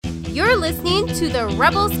You're listening to the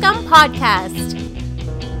Rebel Scum Podcast.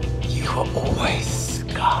 You are always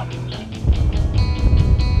scum.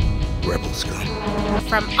 Rebel Scum.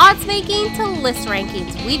 From odds making to list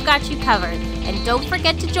rankings, we've got you covered. And don't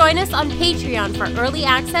forget to join us on Patreon for early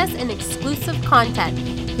access and exclusive content.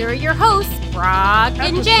 Here are your hosts, Brock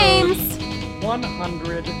and James.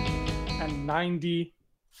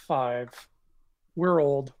 195. We're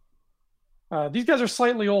old. These guys are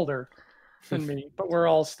slightly older than me, but we're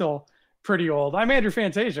all still pretty old. I'm Andrew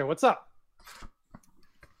Fantasia. What's up?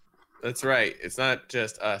 That's right. It's not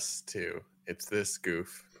just us two. It's this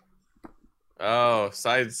goof. Oh,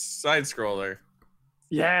 side scroller.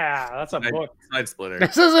 Yeah, that's a book. Side splitter.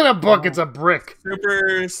 This isn't a book, it's a brick.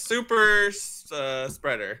 Super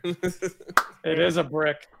spreader. It is a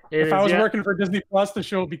brick. If I was working for Disney Plus, the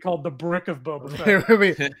show would be called The Brick of Boba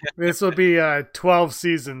Fett. This will be 12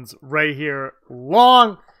 seasons right here.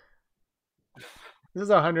 Long. This is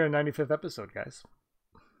our 195th episode, guys.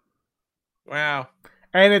 Wow.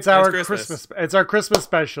 And it's our Christmas. It's our Christmas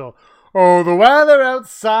special. Oh, the weather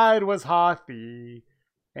outside was hothy,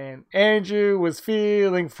 and Andrew was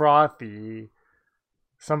feeling frothy.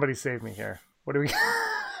 Somebody save me here. What do we?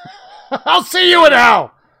 I'll see you in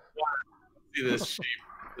hell. See this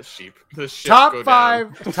sheep. The ship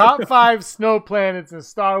top five snow planets in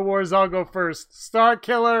Star Wars. I'll go first. Star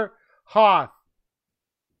Killer, Hoth.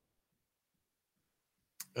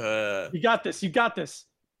 You got this.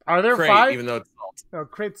 Are there Crate, 5? even though it's salt. Oh,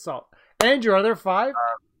 crate salt. Andrew, are there 5?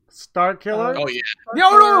 Star Killer? Oh, yeah.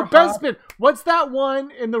 No, Bespin. What's that one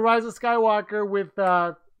in The Rise of Skywalker with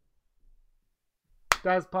Daz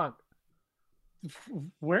Punk?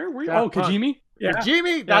 Where were you? Daz Punk. Kajimi? Yeah.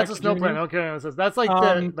 Kajimi? That's a snow Kajimi. planet. Okay, that's like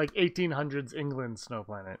the 1800s England snow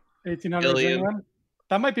planet. 1800s England.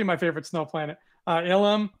 That might be my favorite snow planet.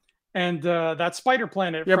 Ilum and that spider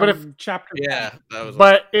planet from Chapter 1. Yeah, that was.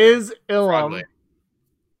 But is Ilum Probably.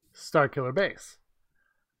 Star Killer Base?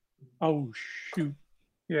 Oh, shoot.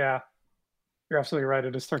 Yeah. You're absolutely right.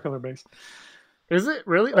 It is Star Killer Base. Is it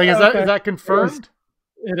really? Like, is that confirmed?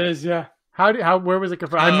 It is, yeah. Where was it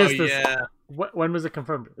confirmed? I missed this. Yeah. When was it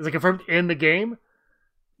confirmed? Is it confirmed in the game?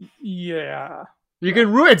 Yeah. You can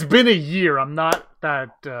ruin. It's been a year. I'm not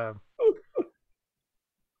that.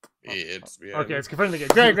 It's confirmed in the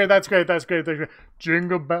game. Great. That's great.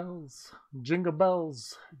 Jingle bells,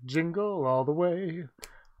 jingle all the way.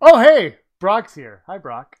 Oh, hey, Brock's here. Hi,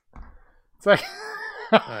 Brock. It's like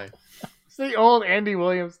Hi. It's the old Andy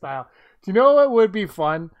Williams style. Do you know what would be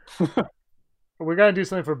fun? We're going to do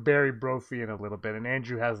something for Barry Brophy in a little bit, and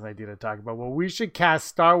Andrew has an idea to talk about. Well, we should cast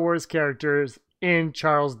Star Wars characters in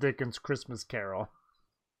Charles Dickens' Christmas Carol.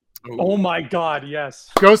 Ooh. Oh my God, yes.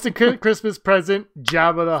 Ghost of Christmas Present,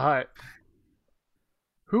 Jabba the Hutt.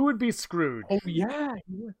 Who would be Scrooge? Oh, yeah.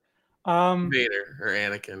 Vader or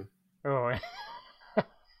Anakin. Oh,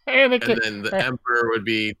 Anakin. And then the Emperor would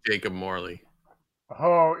be Jacob Morley.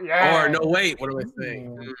 Oh, yeah. Or, no, wait, what am I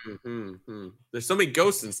saying? There's so many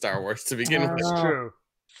ghosts in Star Wars to begin with. That's true.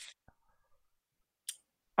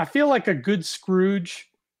 I feel like a good Scrooge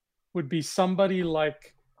would be somebody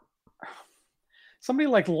like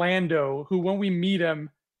Lando, who when we meet him,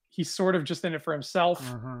 he's sort of just in it for himself.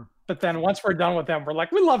 Mm-hmm. But then once we're done with him, we're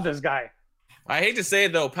like, we love this guy. I hate to say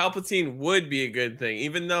it, though, Palpatine would be a good thing,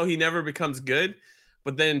 even though he never becomes good.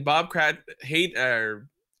 But then Anakin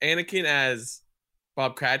as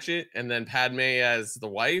Bob Cratchit, and then Padme as the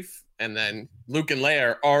wife, and then Luke and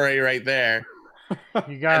Leia are already right there.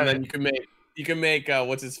 You got Then you can make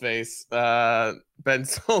what's his face, Ben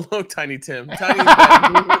Solo, Tiny Tim, Tiny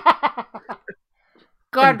Ben.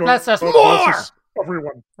 God bless us more,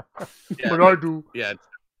 everyone. Yeah, but I do. Yeah,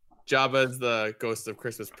 Jabba's the Ghost of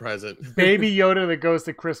Christmas Present. Baby Yoda, the Ghost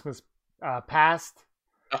of Christmas Past.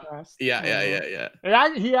 Yeah.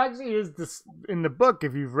 He actually is this in the book.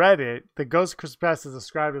 If you've read it, the Ghost of Christmas Past is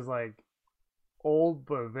described as like old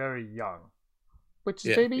but very young, which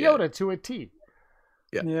is Baby Yoda to a T.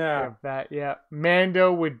 Yeah.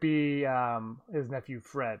 Mando would be his nephew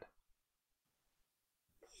Fred.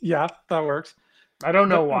 Yeah, that works. I don't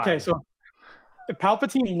know why. Okay, so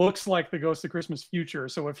Palpatine looks like the Ghost of Christmas Future.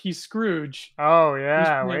 So if he's Scrooge,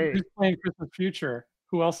 who's playing Christmas Future?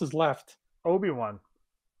 Who else is left? Obi-Wan.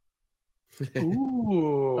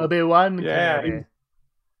 Ooh. Obi-Wan. Yeah.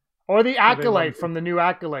 Or the Acolyte from the new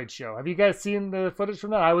Acolyte show. Have you guys seen the footage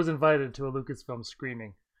from that? I was invited to a Lucasfilm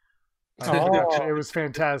screening. It was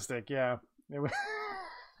fantastic. Yeah.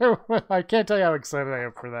 I can't tell you how excited I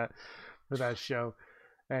am for that show.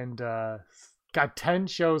 And got 10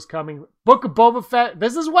 shows coming. Book of Boba Fett.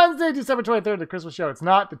 This is Wednesday, December 23rd, the Christmas show. It's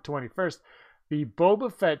not the 21st. The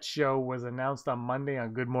Boba Fett show was announced on Monday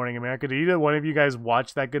on Good Morning America. Did either one of you guys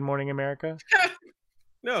watch that Good Morning America?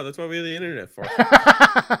 No, that's what we have the internet for.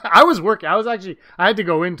 I was working. I had to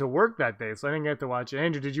go into work that day, so I didn't get to watch it.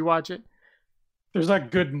 Andrew, did you watch it? There's that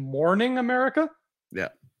Good Morning America? Yeah.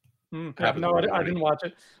 Yeah, no, I didn't watch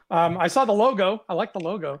it. I saw the logo. I like the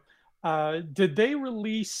logo. Did they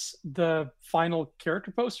release the final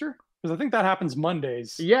character poster? Because I think that happens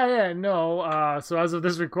Mondays. No. So as of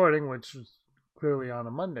this recording, which was clearly on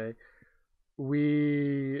a Monday,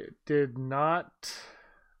 we did not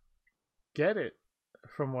get it.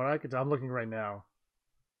 From what I could tell, I'm looking right now.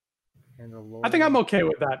 And I think I'm okay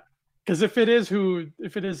with that, because if it is,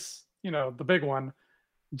 the big one,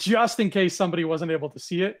 just in case somebody wasn't able to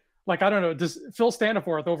see it, like I don't know, does Phil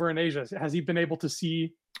Staniforth over in Asia, has he been able to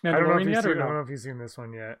see Mandalorian yet? I don't know if he's seen this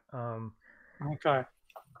one yet. Okay.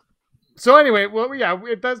 So anyway, well, yeah,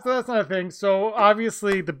 that's not a thing. So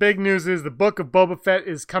obviously, the big news is the Book of Boba Fett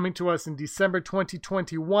is coming to us in December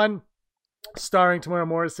 2021, starring Tamara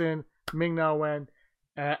Morrison, Ming-Na Wen.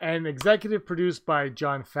 And executive produced by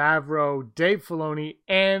Jon Favreau, Dave Filoni,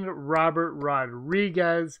 and Robert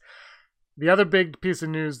Rodriguez. The other big piece of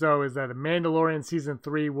news, though, is that The Mandalorian Season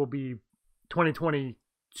 3 will be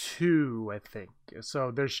 2022, I think.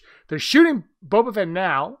 So they're shooting Boba Fett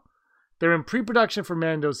now. They're in pre-production for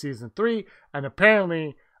Mando Season 3, and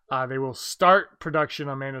apparently they will start production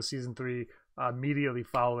on Mando Season 3 immediately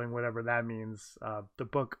following whatever that means, the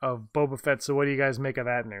Book of Boba Fett. So what do you guys make of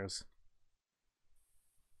that news?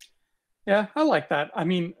 Yeah, I like that. I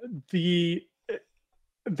mean,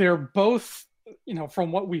 they're both,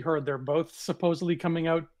 from what we heard, they're both supposedly coming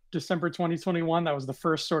out December 2021. That was the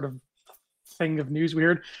first sort of thing of news we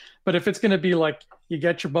heard. But if it's going to be like you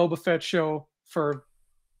get your Boba Fett show for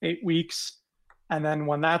 8 weeks, and then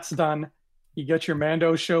when that's done, you get your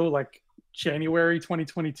Mando show like January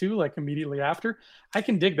 2022, like immediately after, I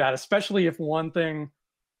can dig that, especially if one thing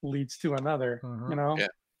leads to another, Yeah.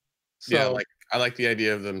 So, yeah, like I like the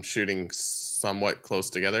idea of them shooting somewhat close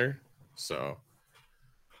together. So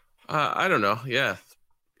I don't know. Yeah,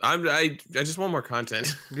 I just want more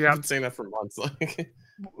content. Yeah, I've been saying that for months.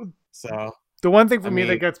 So the one thing for me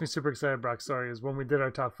that gets me super excited, Brock, sorry, is when we did our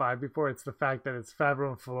top 5 before. It's the fact that it's Favreau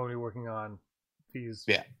and Filoni working on these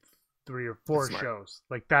 3 or 4 shows.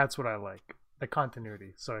 Like that's what I like. The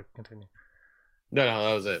continuity. Sorry, continue. No,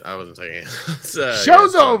 that was it. I wasn't saying it.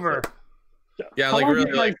 Show's over. Yeah, like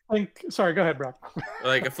really. Sorry, go ahead, Brock.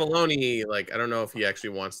 Like a Filoni, like I don't know if he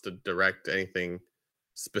actually wants to direct anything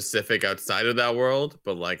specific outside of that world,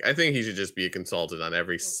 but like I think he should just be a consultant on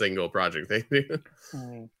every single project they do.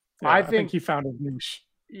 Yeah, I think he found his niche.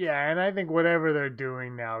 Yeah, and I think whatever they're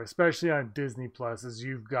doing now, especially on Disney Plus, is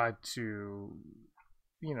you've got to,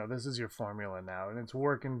 this is your formula now, and it's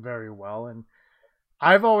working very well. And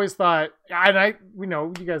I've always thought, and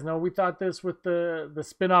you guys know, we thought this with the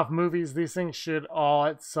spin-off movies, these things should all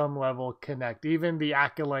at some level connect. Even the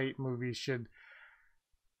Acolyte movie should,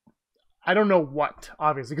 I don't know what,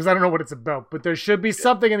 obviously, because I don't know what it's about, but there should be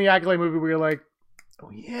something in the Acolyte movie where you're like, oh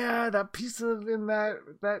yeah, that piece of in that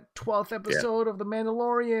 12th episode of The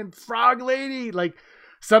Mandalorian, Frog Lady, like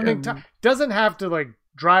something doesn't have to like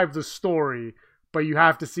drive the story, but you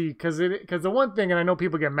have to see, because the one thing, and I know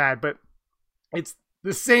people get mad, but it's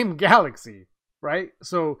the same galaxy, right?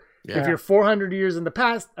 So if you're 400 years in the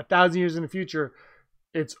past, 1,000 years in the future,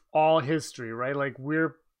 it's all history, right? Like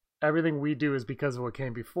everything we do is because of what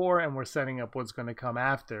came before, and we're setting up what's going to come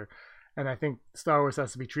after. And I think Star Wars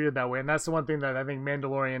has to be treated that way. And that's the one thing that I think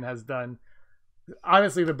Mandalorian has done,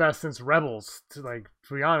 honestly, the best since Rebels, to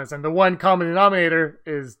be honest. And the one common denominator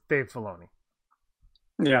is Dave Filoni.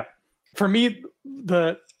 Yeah. For me,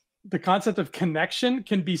 the concept of connection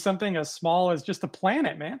can be something as small as just a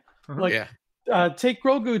planet, man. Take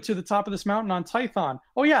Grogu to the top of this mountain on Tython.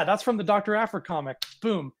 Oh yeah, that's from the Dr. Aphra comic.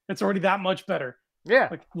 Boom. It's already that much better. Yeah.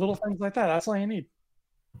 Like little things like that. That's all you need.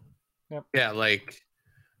 Yep. Yeah, like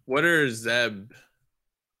what are Zeb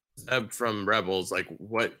from Rebels? Like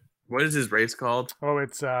what is his race called? Oh,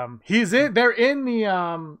 it's they're in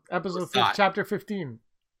the episode chapter 15.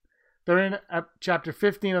 They're in chapter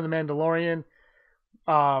 15 of The Mandalorian.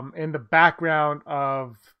 In the background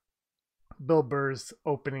of Bill Burr's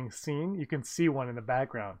opening scene, you can see one in the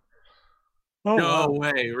background. Oh, no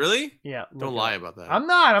way, really? Yeah. Don't lie about that. I'm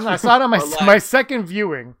not. I saw it on my second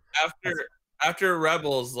viewing. After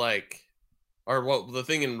Rebels, the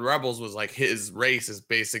thing in Rebels was like his race is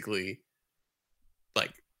basically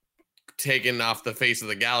like taken off the face of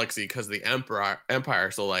the galaxy because of the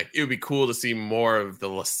Empire. So like it would be cool to see more of the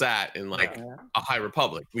Lasat in a High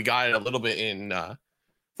Republic. We got it a little bit in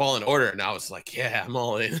Fallen Order, and I was like, yeah, I'm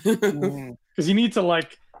all in. Because you need to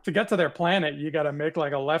to get to their planet, you got to make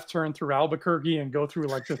like a left turn through Albuquerque and go through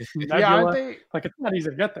like this nebula. Yeah, aren't they? Like it's not easy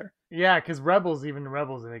to get there. Yeah, because even the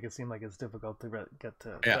Rebels, they make it seem like it's difficult to get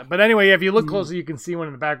to. Yeah. But anyway, if you look closer, you can see one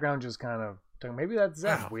in the background just kind of. Maybe that's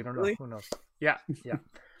Zeb. Wow, We don't really? know. Who knows? Yeah.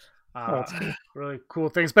 That's cool. Really cool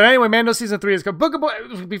things. But anyway, Mando season 3 is coming.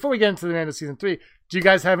 Before we get into the Mando season 3, do you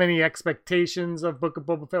guys have any expectations of Book of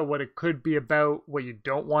Boba Fett? What it could be about? What you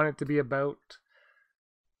don't want it to be about?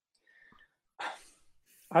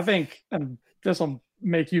 I think, and this will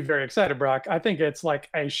make you very excited, Brock. I think it's like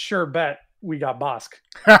a sure bet we got Bosk.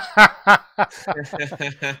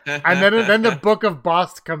 And then the Book of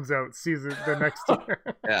Bosk comes out the next year.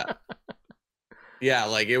 Yeah,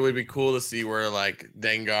 like it would be cool to see where like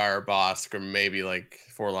Dengar, Bosk, or maybe like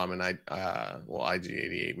Forlom and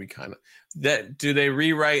IG-88. We kind of do they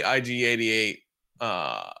rewrite IG-88?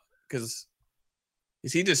 Because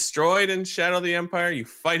is he destroyed in Shadow of the Empire? You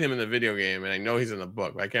fight him in the video game, and I know he's in the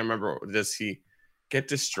book, but I can't remember. Does he get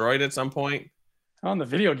destroyed at some point? Oh, in the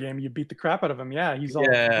video game, you beat the crap out of him. Yeah, he's all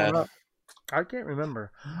up. I can't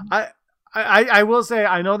remember. I will say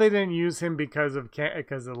I know they didn't use him because of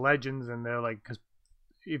Legends, and they're like because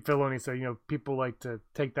Filoni said people like to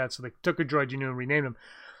take that, so they took a droid and renamed him.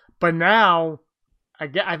 But now,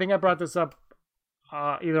 I think I brought this up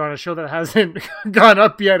either on a show that hasn't gone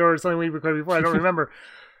up yet or something we recorded before. I don't remember.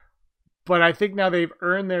 But I think now they've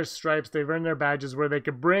earned their stripes, they've earned their badges where they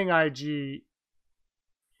could bring IG-88.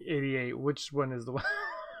 Which one is the one?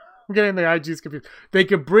 I'm getting the IGs confused. They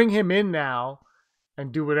could bring him in now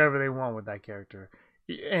and do whatever they want with that character.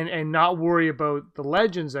 And not worry about the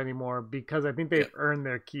Legends anymore, because I think they've earned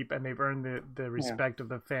their keep and they've earned the respect of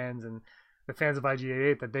the fans and the fans of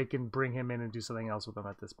IG-88 that they can bring him in and do something else with them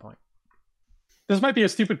at this point. This might be a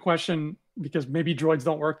stupid question because maybe droids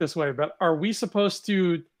don't work this way, but are we supposed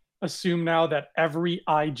to assume now that every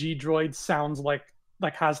IG droid sounds like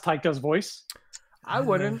has Taika's voice? I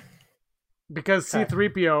wouldn't, because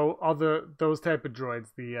C-3PO, all those type of droids,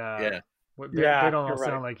 they don't all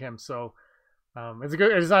sound like him. So. It's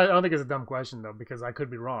good. I don't think it's a dumb question though, because I could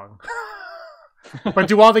be wrong. But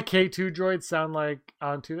do all the K2 droids sound like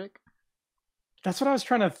Alan Tudyk? That's what I was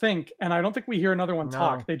trying to think, and I don't think we hear another one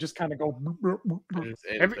talk. They just kind of go.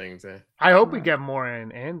 I hope we get more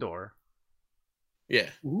in Andor. Yeah.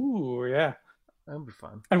 Ooh, yeah. That'd be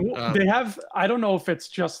fun. And they have. I don't know if it's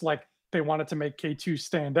just like they wanted to make K2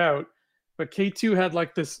 stand out, but K2 had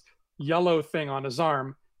like this yellow thing on his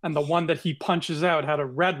arm, and the one that he punches out had a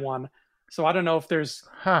red one. So I don't know if there's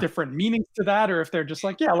different meanings to that, or if they're just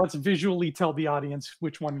like, let's visually tell the audience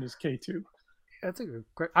which one is K2. That's a good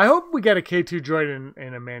question. I hope we get a K2 droid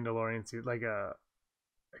in a Mandalorian suit,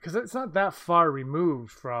 because it's not that far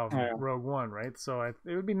removed from Rogue One, right? So it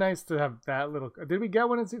would be nice to have that little. Did we get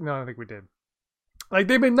one in suit? No, I don't think we did. Like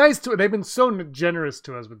they've been nice to. They've been so generous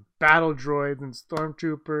to us with battle droids and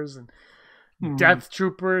stormtroopers and death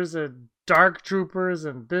troopers and dark troopers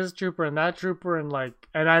and this trooper and that trooper and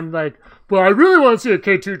I'm like, well, I really want to see a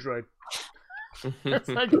K2 droid.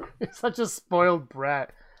 It's such a spoiled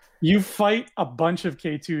brat. You fight a bunch of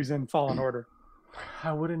K2s in Fallen Order.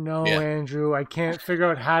 I wouldn't know, Andrew. I can't figure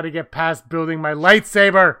out how to get past building my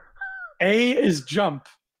lightsaber. A is jump.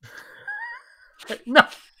 No,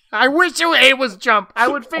 I wish A was jump. I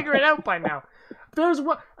would figure it out by now. There's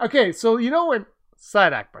one. Okay, so when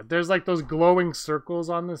side Akbar, there's like those glowing circles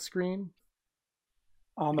on the screen.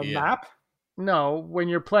 On the map? No, when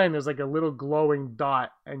you're playing, there's like a little glowing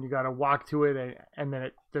dot, and you got to walk to it, and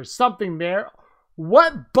then there's something there.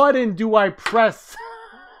 What button do I press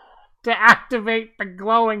to activate the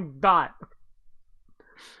glowing dot?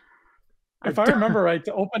 If I remember right,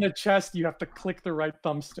 to open a chest, you have to click the right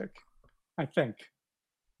thumbstick, I think.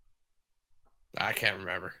 I can't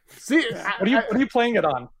remember. See, what are you playing it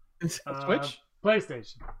on? Switch?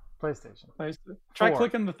 PlayStation. Try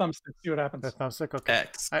clicking the thumbstick, see what happens. The thumbstick, okay.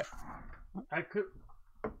 X. I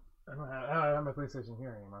don't have my PlayStation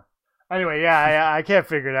here anymore. Anyway, I can't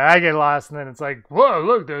figure it out. I get lost, and then it's like, whoa,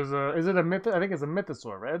 look, is it a myth? I think it's a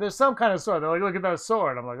mythosaur, right? There's some kind of sword. They're like, look at that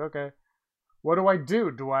sword. I'm like, okay, what do I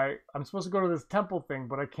do? I'm supposed to go to this temple thing,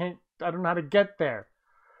 but I don't know how to get there.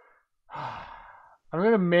 I'm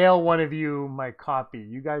going to mail one of you my copy.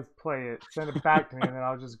 You guys play it, send it back to me, and then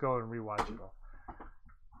I'll just go and rewatch it all.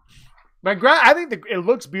 I think it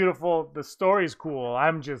looks beautiful. The story's cool.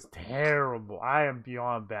 I'm just terrible. I am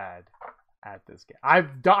beyond bad at this game.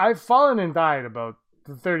 I've fallen and died about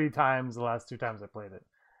 30 times the last 2 times I played it.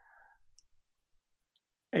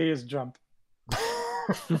 A is jump.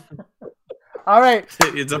 All right.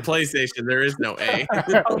 It's a PlayStation. There is no A.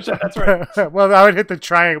 Oh, shit, that's right. Well, I would hit the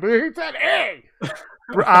triangle, but it said A.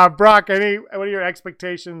 Brock, what are your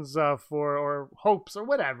expectations for, or hopes, or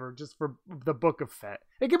whatever, just for the Book of Fett?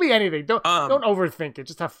 It could be anything. Don't overthink it.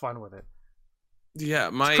 Just have fun with it. Yeah,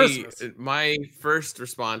 my first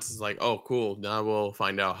response is like, oh, cool. Now we'll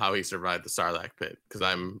find out how he survived the Sarlacc pit, because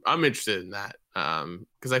I'm interested in that.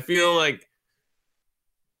 Because I feel like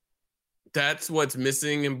that's what's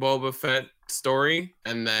missing in Boba Fett's story,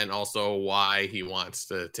 and then also why he wants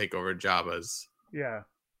to take over Jabba's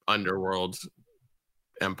underworld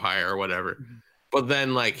empire or whatever. Mm-hmm. But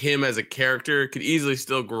then, like, him as a character could easily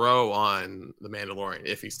still grow on The Mandalorian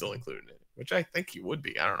if he's still included in it, which I think he would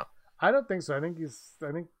be. I don't know. I don't think so. I think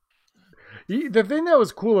the thing that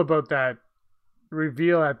was cool about that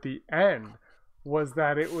reveal at the end was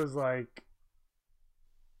that it was like,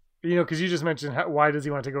 because you just mentioned why does he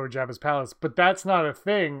want to take over Jabba's palace, but that's not a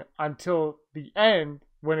thing until the end,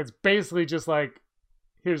 when it's basically just like,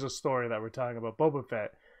 here's a story that we're talking about Boba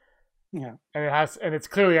Fett. Yeah, and it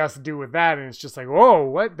clearly has to do with that, and it's just like, whoa,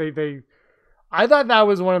 what they. I thought that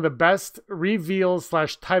was one of the best reveals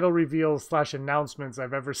 / title reveals / announcements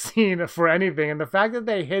I've ever seen for anything, and the fact that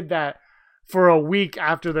they hid that for a week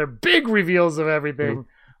after their big reveals of everything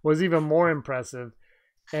was even more impressive.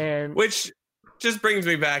 And which just brings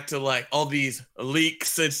me back to like all these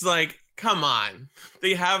leaks. It's like, come on,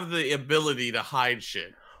 they have the ability to hide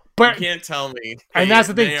shit. But you can't tell me. And that's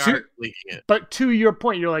the thing too. But to your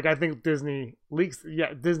point, you're like, I think Disney leaks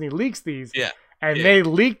these. Yeah. And they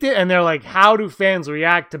leaked it, and they're like, how do fans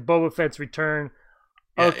react to Boba Fett's return?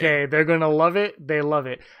 They're going to love it. They love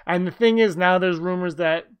it. And the thing is, now there's rumors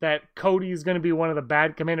that Cody's going to be one of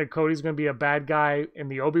the Commander Cody's going to be a bad guy in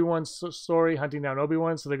the Obi-Wan story, hunting down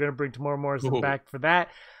Obi-Wan. So they're going to bring Temuera Morrison back for that.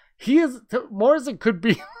 Morrison could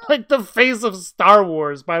be like the face of Star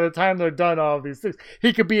Wars by the time they're done all of these things.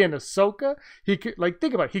 He could be in Ahsoka. He could,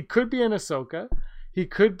 think about it. He could be in Ahsoka. He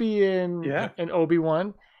could be in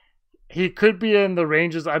Obi-Wan. He could be in the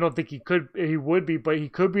Rangers. I don't think he would be, but he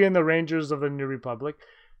could be in the Rangers of the New Republic.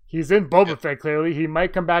 He's in Boba Fett, clearly. He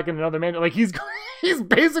might come back in another man. Like, he's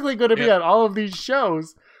basically going to be on all of these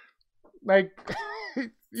shows. Like,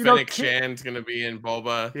 Fennec Shan's going to be in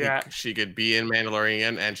Boba. Yeah. She could be in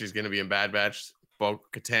Mandalorian, and she's going to be in Bad Batch.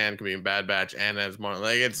 Bo-Katan could be in Bad Batch, and as more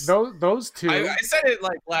like it's those two. I said it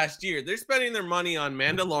like last year. They're spending their money on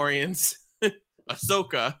Mandalorians,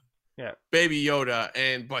 Ahsoka, Baby Yoda,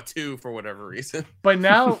 and Batu for whatever reason. But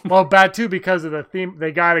now, Batu because of the theme,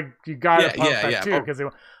 you gotta pump Batu because they.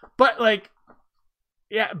 But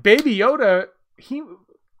Baby Yoda,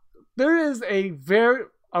 there is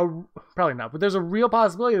probably not, but there's a real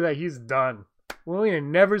possibility that he's done. We'll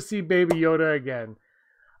never see Baby Yoda again.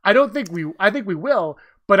 I think we will,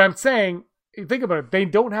 but I'm saying, think about it. They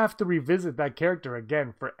don't have to revisit that character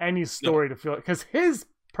again for any story to feel, because his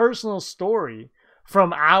personal story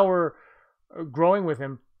from our growing with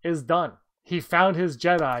him is done. He found his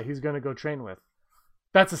Jedi he's going to go train with.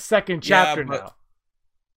 That's a second chapter now.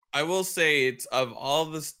 I will say, it's of all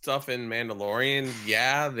the stuff in Mandalorian,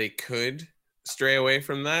 they could stray away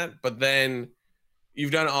from that, but then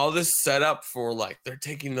you've done all this setup for like they're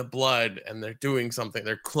taking the blood and they're doing something,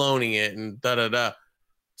 they're cloning it and da.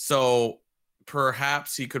 So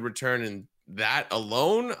perhaps he could return in that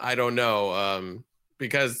alone. I don't know,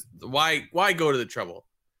 because why go to the trouble?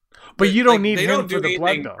 But you don't need him for the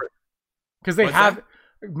blood though, because they have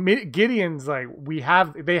Gideon's like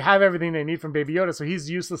they have everything they need from Baby Yoda, so he's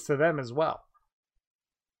useless to them as well.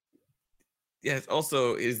 Yes,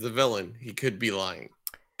 also is the villain. He could be lying.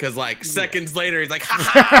 Because, seconds later, he's like,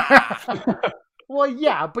 ha! Well,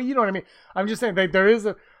 yeah, but you know what I mean? I'm just saying,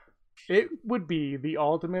 it would be the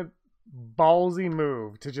ultimate ballsy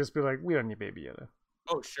move to just be like, we don't need Baby Yoda.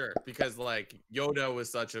 Oh, sure. Because, Yoda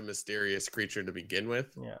was such a mysterious creature to begin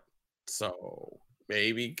with. Yeah. So,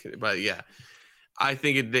 maybe. But, yeah. I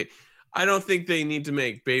don't think they need to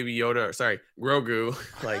make Baby Yoda, Grogu,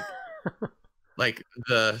 like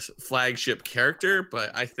the flagship character,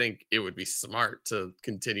 but I think it would be smart to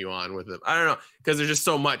continue on with it. I don't know, because there's just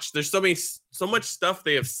so much. There's so much stuff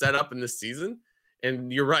they have set up in this season,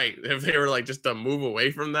 and you're right. If they were just to move away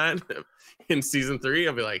from that in season 3,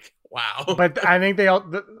 I'll be like, wow. But I think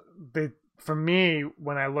they for me,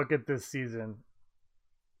 when I look at this season,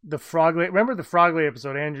 the Frog Lady. Remember the Frog Lady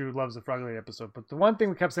episode? Andrew loves the Frog Lady episode, but the one thing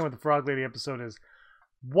we kept saying with the Frog Lady episode is,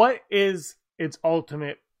 what is its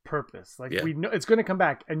ultimate purpose? We know it's going to come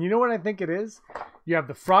back, and you know what I think it is? You have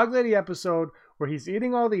the Frog Lady episode where he's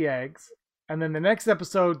eating all the eggs, and then the next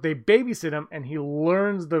episode they babysit him and he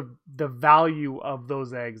learns the value of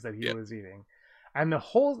those eggs that he was eating, and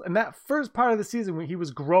that first part of the season when he was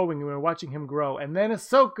growing and we were watching him grow, and then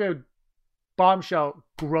Ahsoka, bombshell,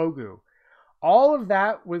 Grogu, all of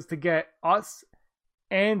that was to get us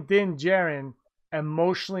and Din Djarin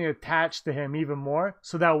emotionally attached to him even more,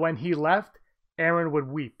 so that when he left, Aaron would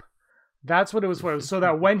weep. That's what it was for. So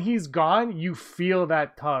that when he's gone, you feel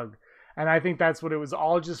that tug. And I think that's what it was,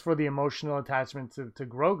 all just for the emotional attachment to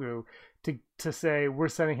Grogu, to say we're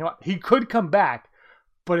sending him up. He could come back,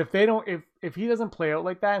 but if they don't, if he doesn't play out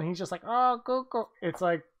like that and he's just like, oh, go, it's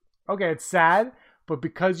like, okay, it's sad, but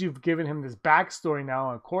because you've given him this backstory now,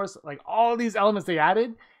 and of course, like all these elements they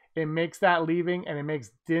added, it makes that leaving and it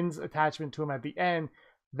makes Din's attachment to him at the end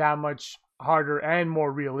that much harder and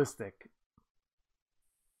more realistic.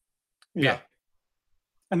 Yeah.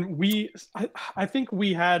 And I think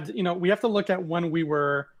we had, we have to look at when we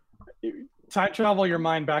were, time travel your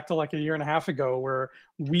mind back to like a year and a half ago, where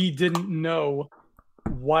we didn't know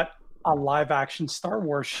what a live action Star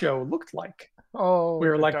Wars show looked like. Oh, we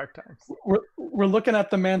were like, dark times. We're looking at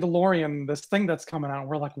The Mandalorian, this thing that's coming out. And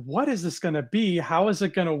we're like, what is this going to be? How is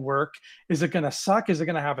it going to work? Is it going to suck? Is it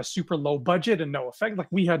going to have a super low budget and no effect? Like,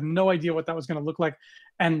 we had no idea what that was going to look like.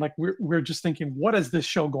 And like, we're just thinking, what is this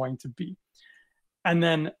show going to be? And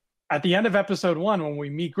then at the end of episode 1, when we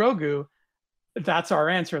meet Grogu, that's our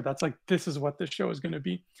answer. That's like, this is what this show is going to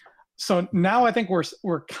be. So now I think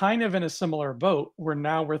we're kind of in a similar boat where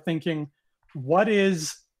now we're thinking, what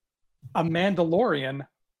is a Mandalorian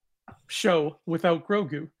show without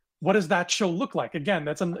Grogu? What does that show look like? Again,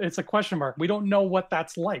 it's a question mark. We don't know what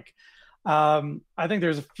that's like. I think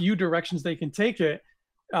there's a few directions they can take it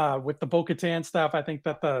with the Bo-Katan stuff. I think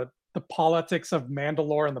that the politics of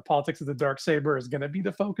Mandalore and the politics of the Darksaber is going to be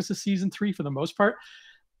the focus of season 3 for the most part.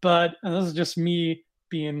 But and this is just me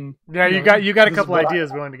being. Yeah, you got a couple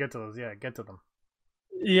ideas. We wanted to get to those. Yeah, get to them.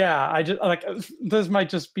 Yeah, I just like, this might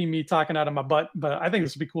just be me talking out of my butt, but I think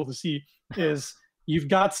this would be cool to see. Is you've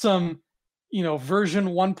got some, version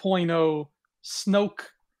 1.0 Snoke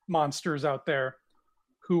monsters out there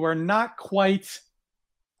who are not quite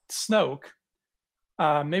Snoke.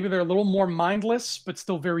 Maybe they're a little more mindless, but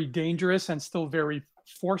still very dangerous and still very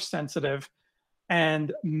force sensitive.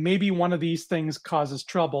 And maybe one of these things causes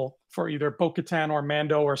trouble for either Bo-Katan or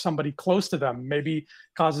Mando or somebody close to them. Maybe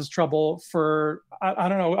causes trouble for, I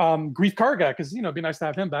don't know, Greef Karga, because, it'd be nice to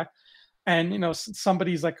have him back. And,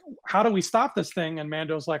 somebody's like, how do we stop this thing? And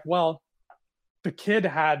Mando's like, well, the kid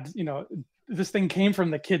had, this thing came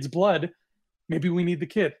from the kid's blood. Maybe we need the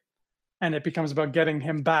kid. And it becomes about getting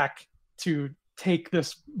him back to take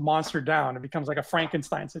this monster down. It becomes like a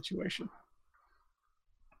Frankenstein situation.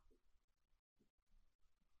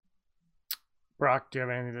 Brock, do you have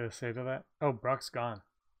anything to say to that? Oh, Brock's gone.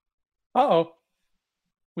 Uh-oh.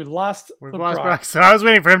 We've lost Brock. So I was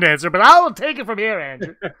waiting for him to answer, but I will take it from here,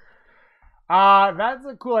 Andrew. That's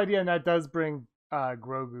a cool idea, and that does bring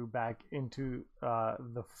Grogu back into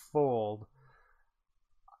the fold.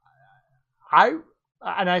 I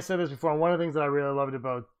said this before, and one of the things that I really loved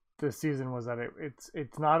about this season was that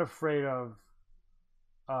it's not afraid of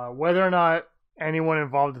whether or not anyone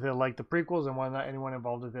involved with it liked the prequels and whether or not anyone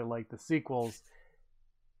involved with it liked the sequels.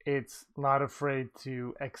 It's not afraid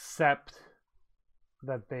to accept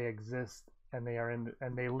that they exist and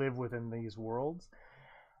they live within these worlds.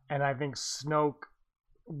 And I think Snoke,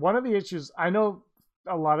 one of the issues, I know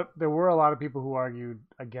there were a lot of people who argued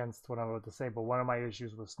against what I'm about to say, but one of my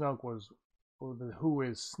issues with Snoke was who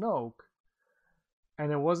is Snoke?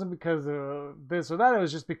 And it wasn't because of this or that, it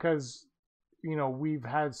was just because we've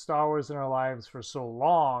had Star Wars in our lives for so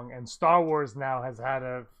long, and Star Wars now has had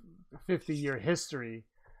a 50-year history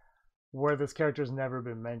where this character has never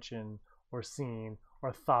been mentioned or seen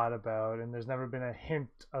or thought about, and there's never been a hint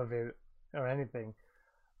of it or anything.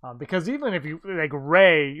 Because even if you, like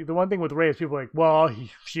Rey, the one thing with Rey is people are like, well,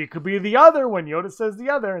 she could be the other when Yoda says the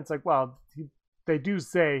other. And it's like, well, they do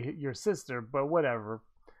say your sister, but whatever,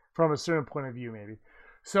 from a certain point of view, maybe.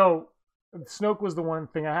 So Snoke was the one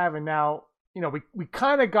thing I have, and now, we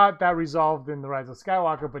kind of got that resolved in The Rise of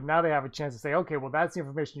Skywalker, but now they have a chance to say, okay, well, that's the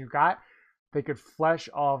information you got. They could flesh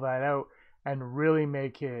all that out and really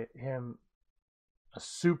make him a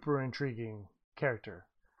super intriguing character,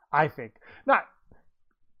 I think.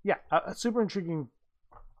 A super intriguing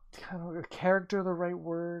kind of character, the right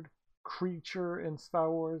word, creature in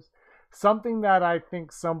Star Wars. Something that I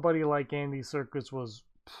think somebody like Andy Serkis was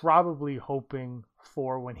probably hoping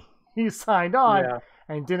for when he signed on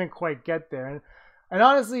and didn't quite get there. And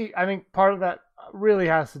honestly, I think part of that really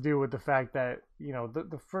has to do with the fact that,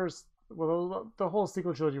 the whole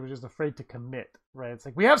sequel trilogy was just afraid to commit, right? It's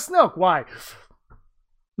like, we have Snoke. Why?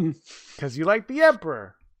 Because you like the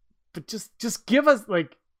Emperor. But just give us,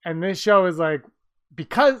 like, and this show is like,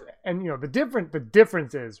 because, and the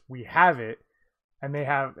difference is we have it, and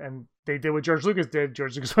they did what George Lucas did.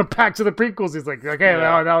 George Lucas went back to the prequels. He's like, okay,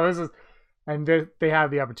 no, this is, and they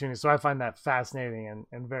have the opportunity. So I find that fascinating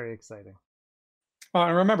and very exciting.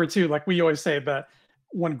 And remember too, like we always say, that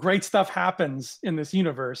when great stuff happens in this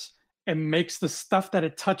universe, it makes the stuff that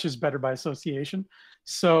it touches better by association.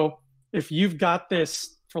 So if you've got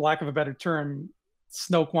this, for lack of a better term,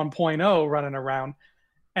 Snoke 1.0 running around,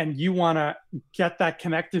 and you want to get that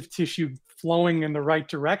connective tissue flowing in the right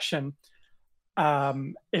direction,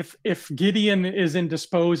 if Gideon is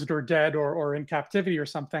indisposed or dead or in captivity or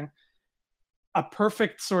something, a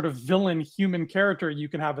perfect sort of villain human character you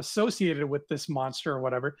can have associated with this monster or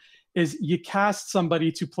whatever is you cast somebody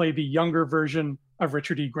to play the younger version of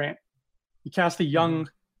Richard E. Grant. You cast the young,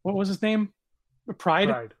 what was his name?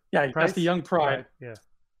 Pride? Yeah, you cast the young Pride. Yeah.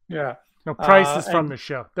 Yeah. No, Price is from the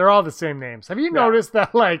show. They're all the same names. Have you noticed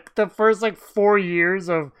that, like, the first, 4 years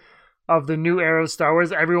of the new era of Star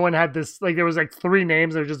Wars, everyone had this, like, there was, 3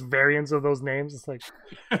 names that are just variants of those names. It's like,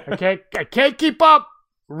 I can't keep up.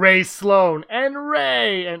 Ray Sloan and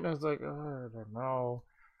Ray. And I was like, oh, I don't know.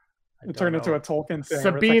 It turned into a Tolkien thing.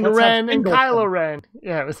 Sabine Wren and Kylo Ren.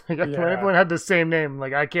 Yeah, it was like everyone had the same name.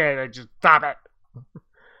 Like, I just stop it.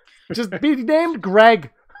 Just be named Greg.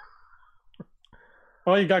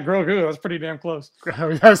 Well, you got Grogu. That's pretty damn close.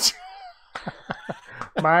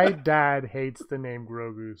 My dad hates the name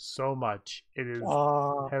Grogu so much. It is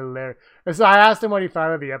hilarious. And so I asked him what he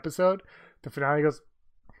thought of the episode. The finale,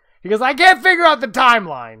 he goes, I can't figure out the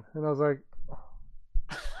timeline. And I was like,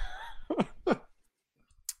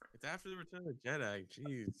 it's after the Return of the Jedi.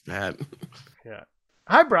 Jeez, Pat. Yeah.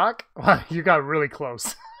 Hi, Brock. Wow, you got really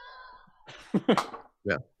close.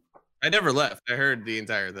 Yeah. I never left. I heard the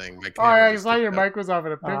entire thing. I saw your mic was off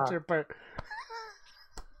in a picture, but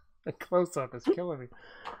the close-up is killing me.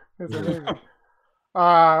 It's amazing.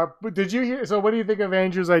 But did you hear? So, what do you think of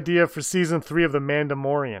Andrew's idea for season 3 of The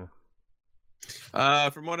Mandalorian?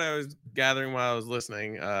 From what I was gathering while I was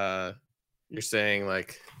listening, you're saying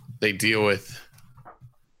like they deal with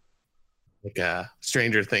like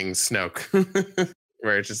Stranger Things Snoke,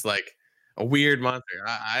 where it's just like a weird monster.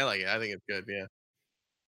 I like it. I think it's good. Yeah.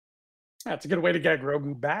 That's a good way to get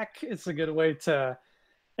Grogu back. It's a good way to,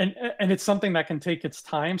 and it's something that can take its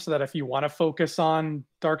time, so that if you want to focus on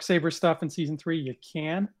Darksaber stuff in season 3, you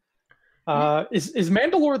can. Is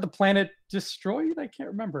Mandalore the planet destroyed? I can't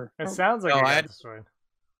remember. It sounds like it got destroyed.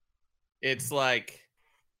 It's like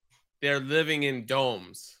they're living in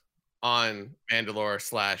domes on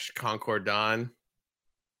Mandalore / Concord Dawn.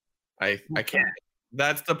 I can't.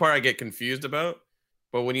 That's the part I get confused about.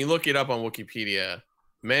 But when you look it up on Wikipedia,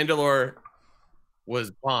 Mandalore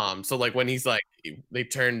was bombed. So like when he's like they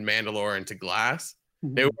turned Mandalore into glass,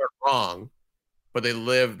 they were wrong, but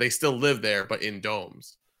they still live there, but in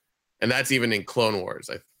domes. And that's even in Clone Wars,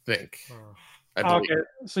 I think. Okay,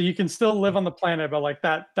 so you can still live on the planet, but like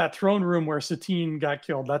that throne room where Satine got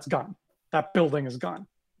killed, that's gone. That building is gone.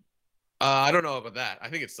 I don't know about that. I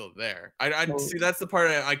think it's still there. I see. That's the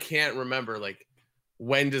part I can't remember. Like,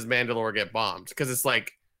 when does Mandalore get bombed? Because it's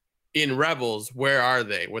like in Rebels, where are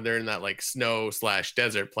they? When they're in that like snow /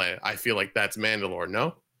 desert planet, I feel like that's Mandalore.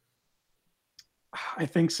 No, I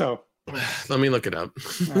think so. Let me look it up.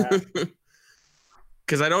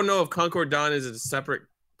 Because I don't know if Concord Dawn is a separate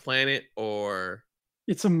planet or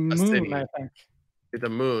it's a moon. I think it's a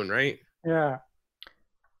moon, right? Yeah.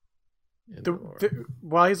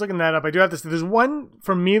 While he's looking that up, I do have to say there's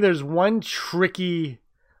one tricky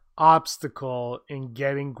obstacle in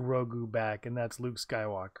getting Grogu back, and that's Luke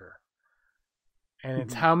Skywalker. And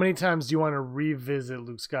it's how many times do you want to revisit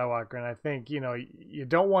Luke Skywalker? And I think, you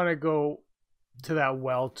don't want to go to that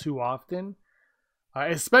well too often,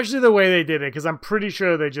 especially the way they did it, because I'm pretty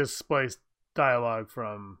sure they just spliced dialogue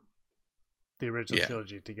from the original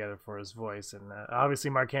trilogy together for his voice. And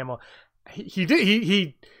obviously Mark Hamill, he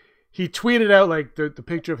tweeted out like the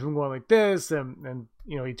picture of him going like this, and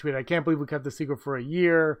he tweeted, "I can't believe we kept the secret for a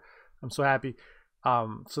year. I'm so happy."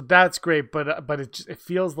 So that's great, but it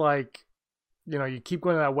feels like you keep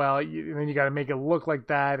going to that well, and then you got to make it look like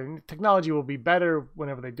that. And technology will be better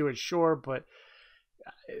whenever they do it, sure, but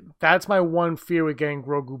that's my one fear with getting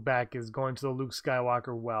Grogu back is going to the Luke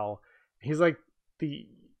Skywalker well. He's like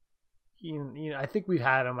I think we've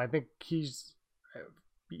had him. I think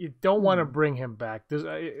you don't want to bring him back.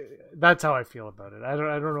 That's how I feel about it. I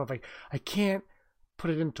don't know if I can't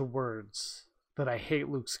put it into words that I hate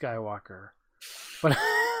Luke Skywalker, but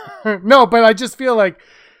no, but I just feel like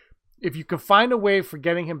if you can find a way for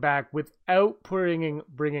getting him back without bringing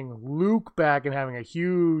Luke back and having a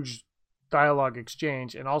huge dialogue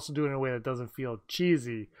exchange, and also doing it in a way that doesn't feel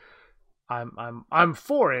cheesy, I'm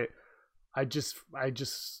for it. I just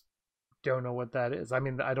don't know what that is. I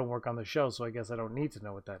mean, I don't work on the show, so I guess I don't need to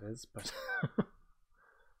know what that is, but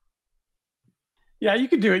Yeah, you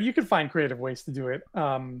could do it. You could find creative ways to do it.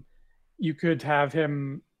 You could have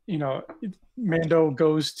him, Mando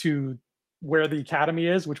goes to where the academy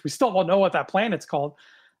is, which we still don't know what that planet's called.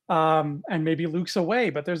 And maybe Luke's away,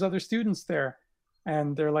 but there's other students there.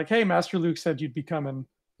 And they're like, hey, Master Luke said you'd be coming.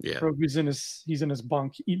 Yeah. Grogu's he's in his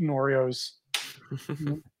bunk eating Oreos.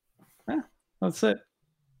 That's it.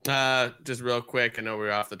 Just real quick, I know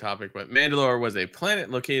we're off the topic, but Mandalore was a planet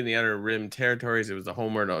located in the Outer Rim territories. It was the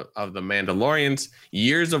homeworld of the Mandalorians.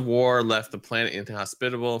 Years of war left the planet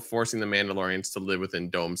inhospitable, forcing the Mandalorians to live within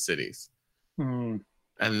domed cities. And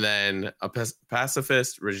then a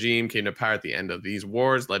pacifist regime came to power at the end of these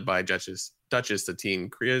wars, led by Duchess Satine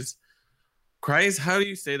Kryze. Kryze, how do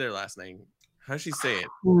you say their last name? How does she say it?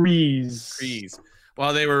 Kryze.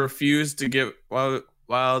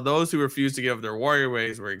 While those who refused to give up their warrior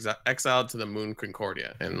ways were exiled to the moon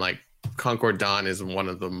Concordia, and like Concord Dawn is one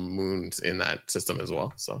of the moons in that system as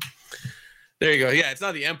well. So there you go. Yeah, it's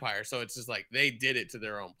not the Empire, so it's just like they did it to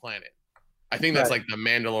their own planet. I think that's like the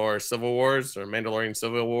Mandalore Civil Wars or Mandalorian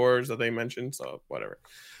Civil Wars that they mentioned. So whatever.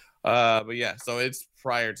 But yeah, so it's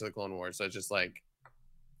prior to the Clone Wars. So it's just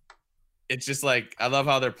like I love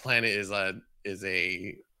how their planet is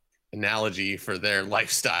a analogy for their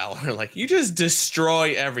lifestyle. Or like you just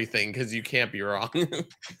destroy everything because you can't be wrong.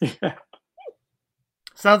 Yeah.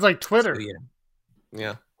 Sounds like Twitter. So,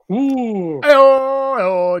 yeah. Ooh.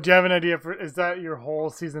 Oh, do you have an idea is that your whole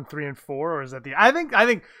season 3 and 4, or is that I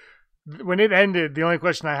think when it ended, the only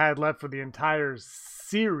question I had left for the entire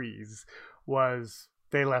series was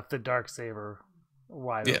they left the Darksaber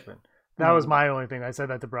wide open. That was my only thing. I said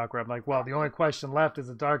that to Brock. I'm like, well, the only question left is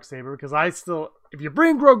a Darksaber, because if you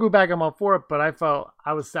bring Grogu back, I'm all for it. But I felt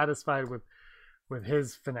I was satisfied with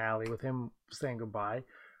his finale, with him saying goodbye.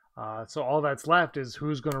 So all that's left is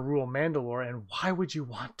who's going to rule Mandalore, and why would you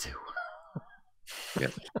want to?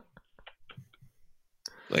 Yep.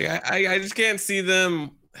 Like I just can't see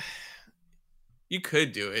them. You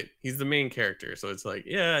could do it. He's the main character, so it's like,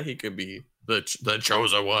 yeah, he could be the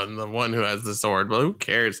chosen one, the one who has the sword. But who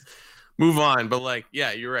cares? Move on. But like,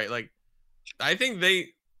 yeah, you're right. Like, I think they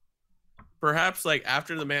perhaps like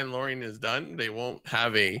after the Mandalorian is done, they won't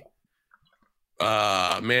have a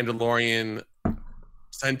Mandalorian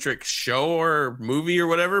centric show or movie or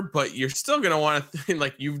whatever, but you're still gonna want to think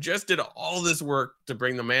like you've just did all this work to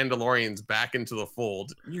bring the Mandalorians back into the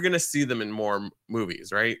fold. You're gonna see them in more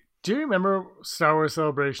movies, right? Do you remember Star Wars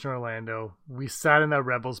Celebration Orlando? We sat in that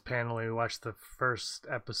Rebels panel and we watched the first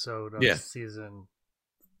episode of the last season.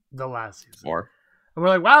 4. And we're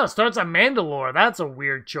like, wow, it starts on Mandalore. That's a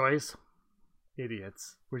weird choice.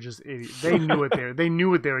 Idiots. We're just idiots. They knew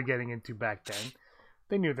what they were getting into back then.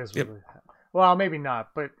 They knew this was well, maybe not,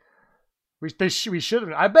 but we should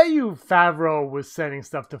have. I bet you Favreau was sending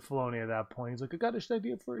stuff to Filoni at that point. He's like, I got this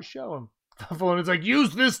idea for a show. And Filoni's like,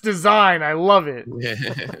 use this design. I love it.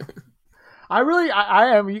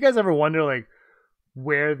 I am. You guys ever wonder like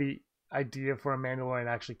where the idea for a Mandalorian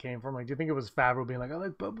actually came from? Like, do you think it was Favreau being like, I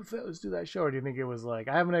like Boba Fett, let's do that show? Or do you think it was like,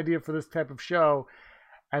 I have an idea for this type of show,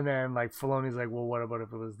 and then like Filoni's like, well, what about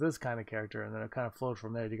if it was this kind of character? And then it kind of flowed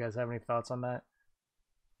from there. Do you guys have any thoughts on that?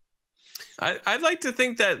 I'd like to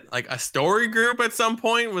think that like a story group at some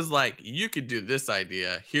point was like, you could do this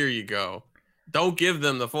idea. Here you go. Don't give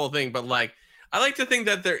them the full thing, but like I like to think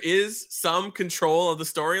that there is some control of the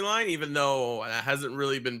storyline, even though it hasn't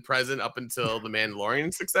really been present up until the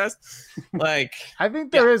Mandalorian success. Like, I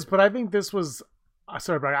think there is, but I think this was.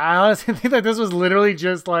 Sorry, Brian. I honestly think that this was literally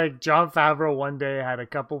just like Jon Favreau one day had a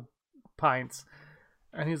couple pints,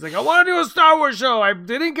 and he's like, "I want to do a Star Wars show. I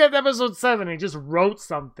didn't get episode 7." He just wrote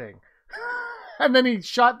something, and then he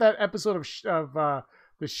shot that episode of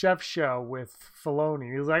the Chef Show with Filoni.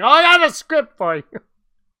 He was like, "Oh, I got a script for you."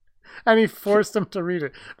 And he forced him to read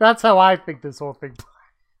it. That's how I think this whole thing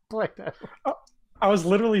played out. I was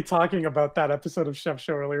literally talking about that episode of Chef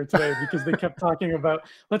Show earlier today because they kept talking about,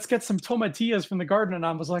 let's get some tomatillas from the garden. And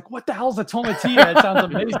I was like, what the hell's a tomatilla? It sounds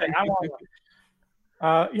amazing. I want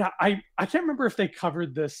one. I can't remember if they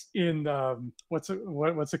covered this in, what's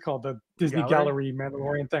it called? The Disney Gallery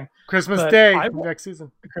Mandalorian thing. Christmas Day next season.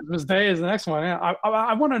 Christmas Day is the next one. Yeah,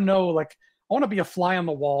 I want to know, like, I want to be a fly on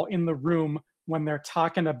the wall in the room when they're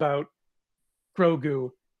talking about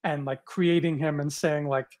Grogu and like creating him and saying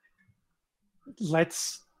like,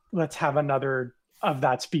 let's have another of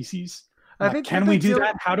that species. Can we do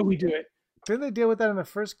that? How do we do it? Didn't they deal with that in the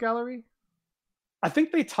first gallery? I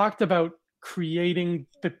think they talked about creating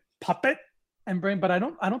the puppet and brain, but I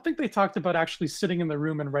don't think they talked about actually sitting in the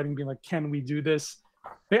room and writing, being like, can we do this?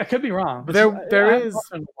 I could be wrong. There is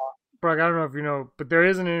Brock, I don't know if you know, but there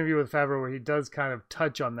is an interview with Favreau where he does kind of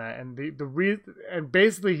touch on that, and and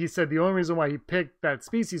basically he said the only reason why he picked that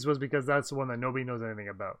species was because that's the one that nobody knows anything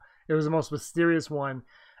about. It was the most mysterious one,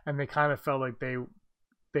 and they kind of felt like they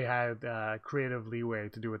had creative leeway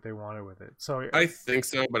to do what they wanted with it. So I think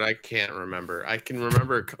so, but I can't remember. I can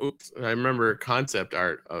remember. I remember concept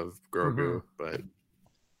art of Grogu, but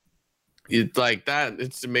it's like that.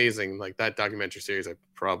 It's amazing. Like that documentary series, I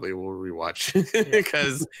probably will rewatch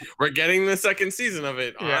because we're getting the second season of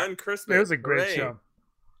it on Christmas. It was a great Hooray. show.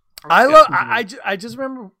 I just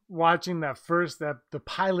remember watching that the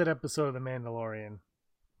pilot episode of The Mandalorian,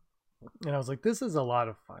 and I was like, this is a lot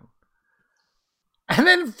of fun. And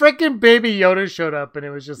then freaking Baby Yoda showed up, and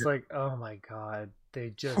it was just like, oh my god,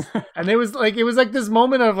 and it was like this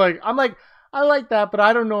moment of like, I'm like, I like that, but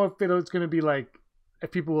I don't know if it's going to be like, if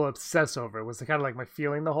people will obsess over it. Was kind of like my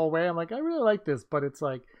feeling the whole way. I'm like, I really like this, but it's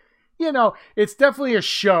like, it's definitely a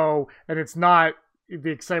show, and it's not the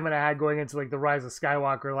excitement I had going into like the Rise of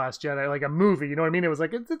Skywalker, Last Jedi, like a movie. You know what I mean? It was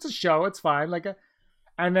like it's a show, it's fine.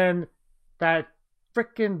 And then that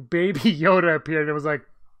freaking Baby Yoda appeared. And it was like,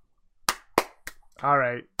 all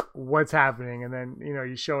right, what's happening? And then,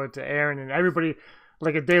 you show it to Aaron, and everybody,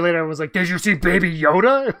 like a day later, was like, did you see Baby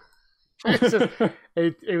Yoda?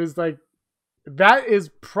 It was like, that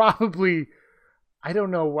is probably, I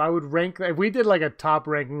don't know, I would rank, if we did like a top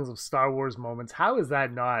rankings of Star Wars moments, how is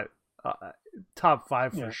that not top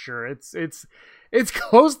 5 for sure? It's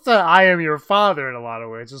close to I Am Your Father in a lot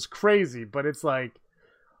of ways. It's crazy, but it's like,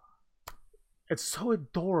 it's so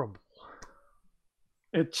adorable.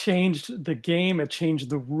 It changed the game. It changed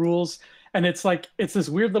the rules, and it's like it's this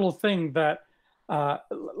weird little thing that,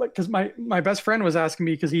 because my best friend was asking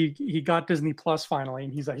me because he got Disney Plus finally,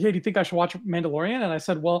 and he's like, "Hey, do you think I should watch Mandalorian?" And I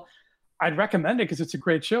said, "Well, I'd recommend it because it's a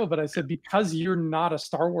great show." But I said, because you're not a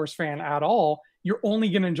Star Wars fan at all, you're only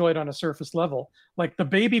going to enjoy it on a surface level. Like the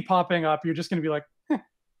baby popping up, you're just going to be like,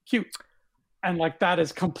 cute, and like that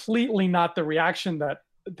is completely not the reaction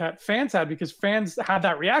that fans had, because fans had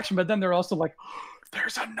that reaction, but then they're also like,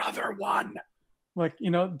 there's another one. Like,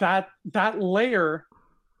 that layer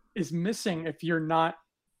is missing if you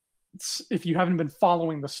haven't been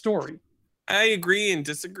following the story. I agree and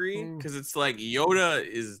disagree, because it's like Yoda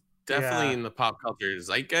is definitely in the pop culture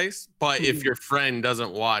zeitgeist, but if your friend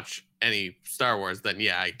doesn't watch any Star Wars, then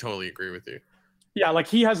I totally agree with you. Yeah, like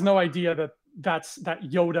he has no idea that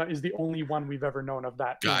Yoda is the only one we've ever known of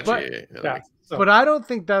that. Gotcha. But I don't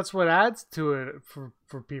think that's what adds to it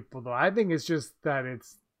for people, though. I think it's just that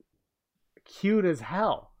it's cute as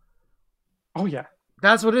hell. Oh yeah,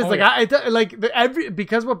 that's what it is.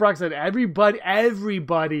 Because what Brock said,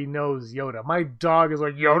 everybody knows Yoda. My dog is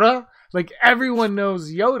like, Yoda. Like everyone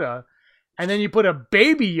knows Yoda, and then you put a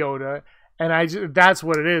baby Yoda, and that's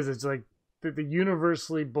what it is. It's like the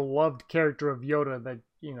universally beloved character of Yoda that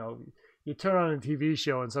you turn on a TV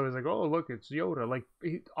show and somebody's like, oh, look, it's Yoda. Like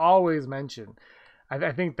he always mentioned.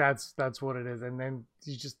 I think that's what it is. And then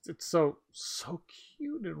it's so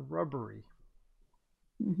cute and rubbery.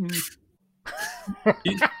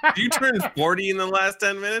 You turned 40 in the last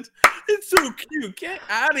 10 minutes? It's so cute. Get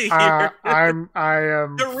out of here. I am.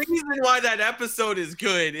 The reason why that episode is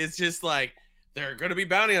good is just like, they're going to be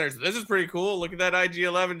bounty hunters. This is pretty cool. Look at that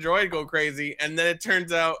IG-11 droid go crazy. And then it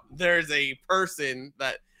turns out there's a person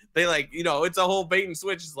that they it's a whole bait and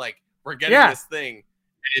switch. It's like, we're getting this thing, and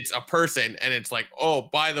it's a person, and it's like, oh,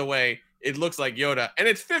 by the way, it looks like Yoda, and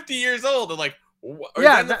it's 50 years old. And like,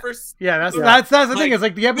 that's the thing. It's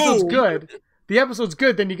like the episode's good. The episode's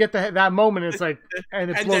good, then you get that moment. And it's like,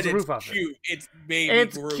 and it blows the roof off. It's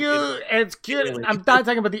cute. It's cute. I'm not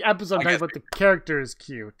talking about the episode. I'm talking about the character is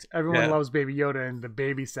cute. Everyone loves Baby Yoda and the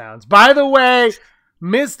baby sounds. By the way,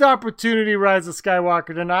 missed opportunity, Rise of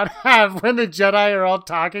Skywalker, to not have when the Jedi are all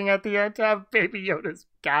talking at the end to have Baby Yoda's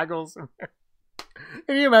goggles.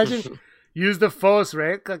 Can you imagine? Use the Force,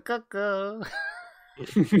 right? I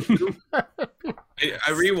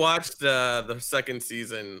rewatched the second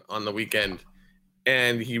season on the weekend,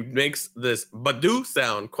 and he makes this Badoo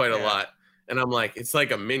sound quite a lot, and I'm like, it's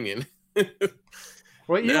like a minion.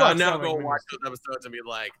 Well, now go watch those episodes and be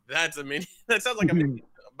like, that's a minion. That sounds like a minion.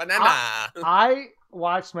 Banana. I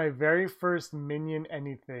watched my very first Minion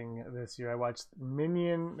anything this year. I watched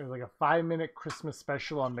Minion. It was like a 5-minute Christmas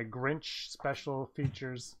special on the Grinch special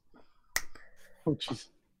features. Oh, jeez.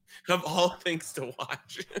 Of all things to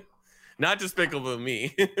watch. Not Despicable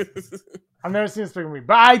Me. I've never seen Despicable Me.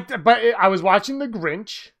 But I was watching the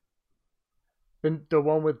Grinch. The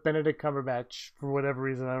one with Benedict Cumberbatch. For whatever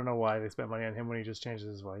reason, I don't know why they spent money on him when he just changes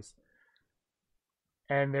his voice.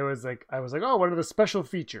 And I was like, oh, what are the special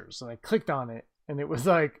features? And I clicked on it, and it was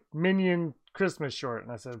like Minion Christmas short.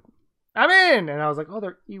 And I said, I'm in! And I was like, oh,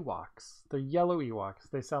 they're Ewoks. They're yellow Ewoks.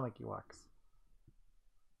 They sound like Ewoks.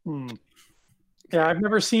 Yeah, I've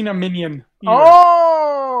never seen a Minion either.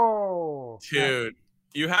 Oh! Dude,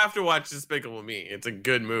 you have to watch Despicable Me. It's a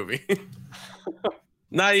good movie.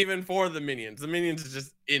 Not even for the Minions. The Minions are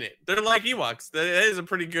just in it. They're like Ewoks. That is a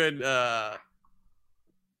pretty good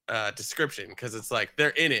description, because it's like they're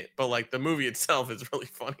in it, but like the movie itself is really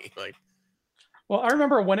funny. Like, well, I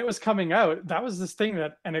remember when it was coming out, that was this thing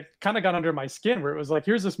that, and it kind of got under my skin, where it was like,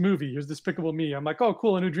 here's this movie, here's Despicable Me. I'm like, oh,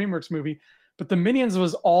 cool, a new DreamWorks movie. But the Minions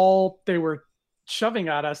was all they were shoving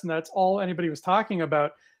at us, and that's all anybody was talking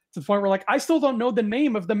about, to the point where, like, I still don't know the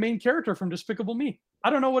name of the main character from Despicable Me. I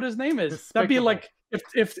don't know what his name is. Despicable. That'd be like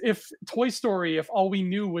if Toy Story, if all we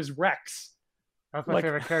knew was Rex. That's my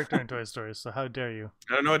favorite character in Toy Story, so how dare you?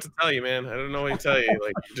 I don't know what to tell you, man. I don't know what to tell you.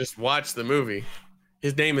 Like, just watch the movie.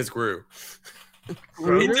 His name is Gru. It's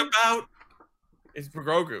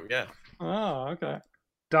Grogu, yeah. Oh, okay.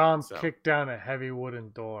 Dom kicked down a heavy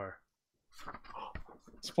wooden door.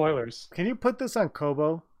 Spoilers. Can you put this on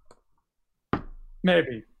Kobo?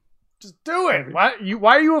 Maybe. Just do it. Maybe.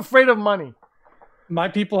 Why are you afraid of money? My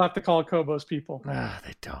people have to call Kobo's people.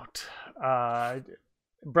 They don't.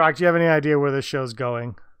 Brock, do you have any idea where this show's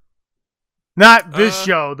going? Not this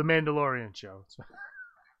show, the Mandalorian show.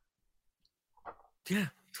 Yeah.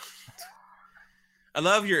 I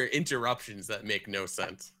love your interruptions that make no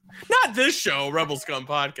sense. Not this show, Rebel Scum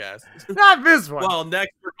Podcast. Not this one. Well,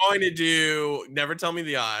 next we're going to do Never Tell Me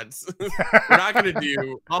the Odds. We're not going to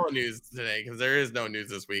do Holo News today because there is no news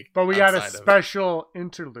this week. But we got a special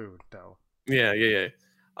interlude, though. Yeah.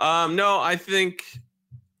 No, I think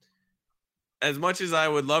as much as I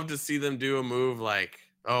would love to see them do a move like,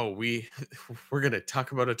 oh, we're going to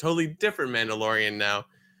talk about a totally different Mandalorian now.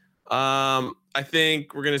 I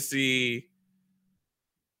think we're going to see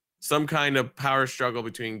some kind of power struggle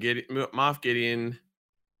between Moff Gideon,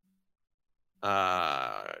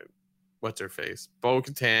 what's her face,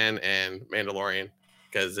 Bo-Katan, and Mandalorian,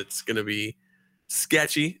 because it's going to be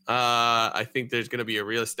sketchy. I think there's going to be a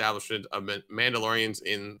real establishment of Mandalorians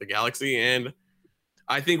in the galaxy, and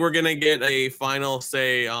I think we're going to get a final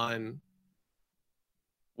say on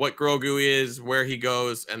what Grogu is, where he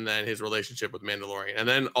goes, and then his relationship with Mandalorian. And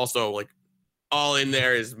then also, like, all in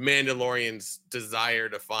there is Mandalorian's desire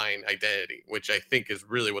to find identity, which I think is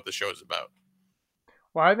really what the show is about.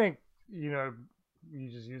 Well, I think, you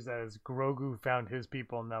just use that as Grogu found his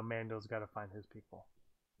people, and now Mando's got to find his people.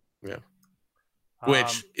 Yeah.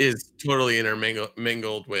 Which is totally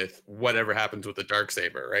intermingled with whatever happens with the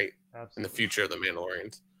Darksaber, right? Absolutely. In the future of the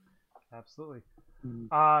Mandalorians. Absolutely.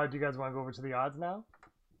 Do you guys want to go over to the odds now?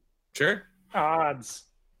 Sure. Odds.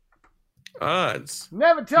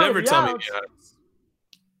 Never tell me the odds.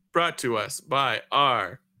 Brought to us by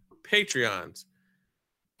our Patreons.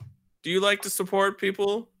 Do you like to support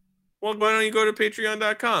people? Well, why don't you go to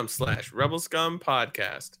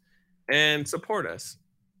patreon.com/RebelScumPodcast and support us.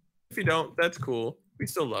 If you don't, that's cool. We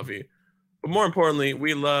still love you. But more importantly,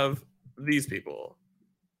 we love these people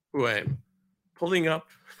who I'm pulling up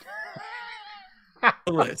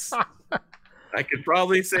the list. I could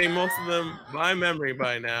probably say most of them by memory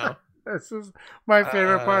by now. This is my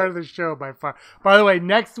favorite part of the show by far. By the way,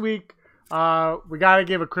 next week, we got to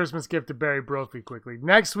give a Christmas gift to Barry Brophy quickly.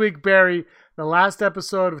 Next week, Barry, the last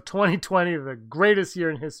episode of 2020, the greatest year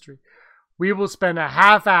in history, we will spend a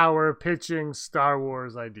half hour pitching Star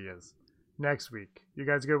Wars ideas next week. You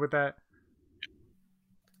guys good with that?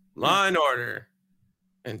 Law and Order.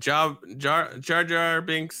 And Jar Jar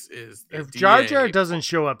Binks is... If Jar Jar doesn't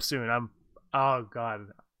show up soon, oh, God.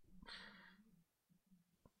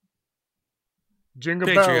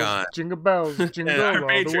 Jingle bells, jingle bells, jingle all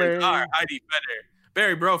the way. Are Heidi Fetter,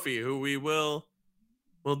 Barry Brophy, who we'll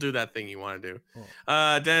do that thing you want to do.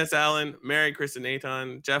 Dennis Allen, Mary Kristen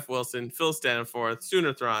Aton, Jeff Wilson, Phil Stanforth,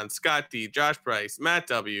 Soonerthron, Scott D, Josh Price, Matt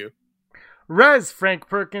W, Rez, Frank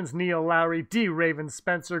Perkins, Neil Lowry, D. Raven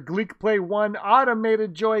Spencer, Gleek Play 1,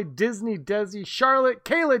 Automated Joy, Disney Desi, Charlotte,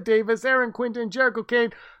 Kayla Davis, Aaron Quinton, Jericho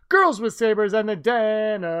Kane, Girls with Sabers, and the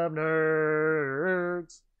Den of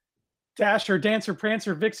Nerds. Dasher, Dancer,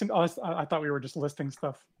 Prancer, Vixen. Oh, I thought we were just listing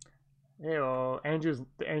stuff. Hey, well, Andrew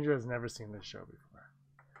has never seen this show before.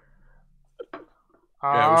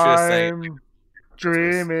 Yeah, we should have sang. I'm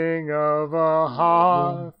dreaming of a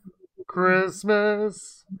hot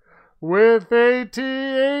Christmas with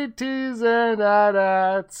AT-ATs and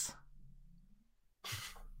AT-ATs.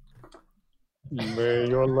 May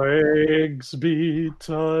your legs be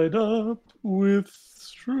tied up with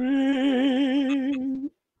string.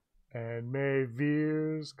 And may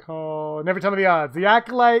Veers call. Never tell me the odds. The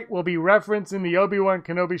Acolyte will be referenced in the Obi-Wan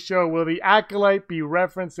Kenobi show. Will the Acolyte be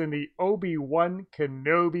referenced in the Obi-Wan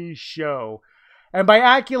Kenobi show? And by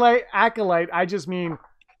Acolyte, I just mean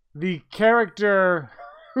the character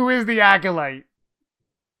who is the Acolyte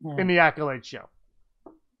in the Acolyte show.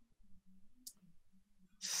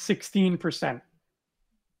 16%.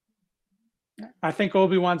 I think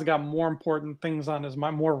Obi-Wan's got more important things on his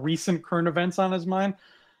mind, more recent current events on his mind,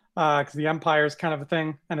 because the Empire is kind of a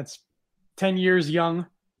thing, and it's 10 years young,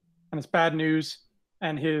 and it's bad news,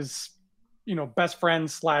 and his, best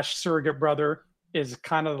friend / surrogate brother is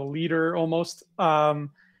kind of the leader almost. I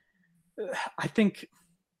think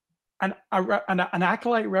an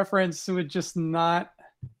Acolyte reference would just not.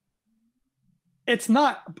 It's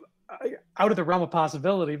not out of the realm of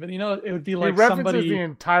possibility, but it would be like he references somebody the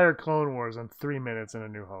entire Clone Wars in 3 minutes in A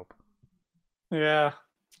New Hope. Yeah,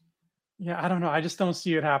 I don't know. I just don't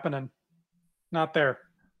see it happening. Not there.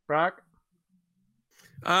 Brock?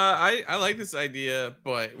 I like this idea,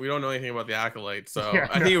 but we don't know anything about the Acolyte, so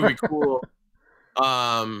I think it would be cool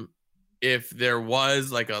if there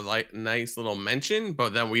was like a nice little mention,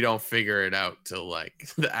 but then we don't figure it out till like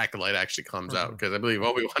the Acolyte actually comes out, because I believe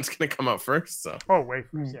Obi-Wan's gonna come out first. So wait,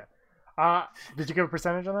 yeah. Did you give a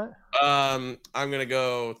percentage on that? I'm gonna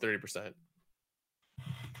go 30%.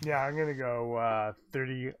 Yeah, I'm gonna go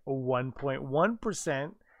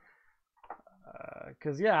 31.1%.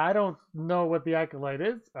 Because I don't know what the Acolyte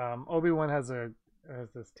is. Obi-Wan has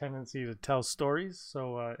this tendency to tell stories,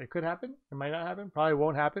 so it could happen. It might not happen. Probably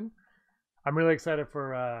won't happen. I'm really excited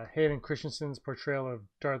for Hayden Christensen's portrayal of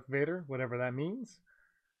Darth Vader, whatever that means.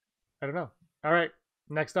 I don't know. All right,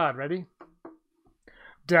 next odd. Ready?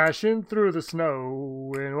 Dashing through the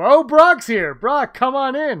snow. And Brock's here. Brock, come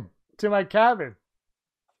on in to my cabin.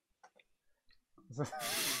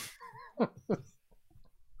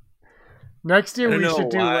 Next year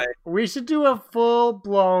we should do a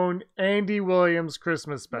full-blown Andy Williams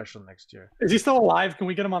Christmas special next year. Is he still alive? Can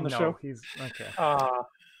we get him on the show? He's okay.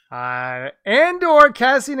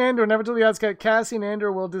 Cassian Andor, never told the odds. Cassian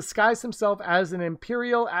Andor will disguise himself as an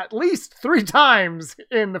Imperial at least 3 times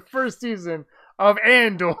in the first season of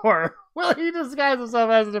Andor. Will he disguise himself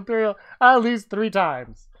as an Imperial at least 3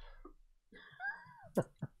 times?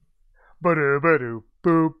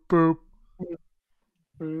 Boop boop.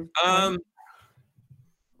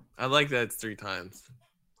 I like that it's 3 times.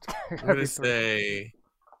 I'm gonna say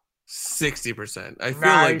 60%. I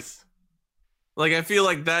feel I feel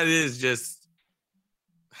like that is just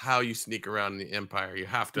how you sneak around the Empire. You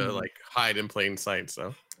have to hide in plain sight.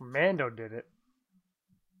 So Mando did it.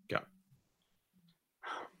 Yeah.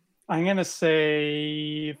 I'm gonna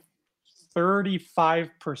say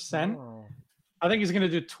 35%. Oh. I think he's gonna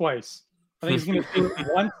do it twice. I think he's gonna do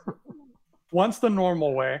it once the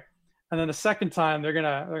normal way, and then the second time they're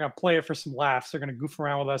gonna play it for some laughs. They're gonna goof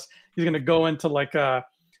around with us. He's gonna go into in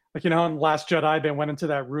Last Jedi, they went into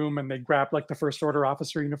that room and they grabbed the First Order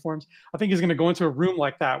officer uniforms. I think he's gonna go into a room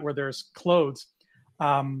like that where there's clothes,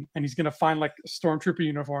 and he's gonna find stormtrooper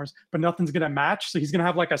uniforms, but nothing's gonna match. So he's gonna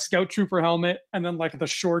have a scout trooper helmet, and then the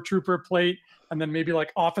shore trooper plate, and then maybe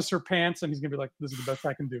officer pants, and he's gonna be this is the best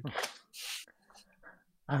I can do.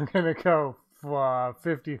 I'm gonna go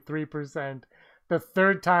 53%. The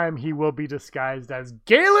third time he will be disguised as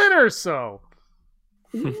Galen Erso.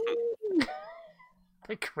 The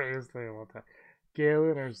craziest thing of all time.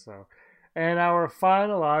 Galen Erso. And our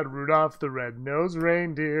final odd, Rudolph the Red-Nosed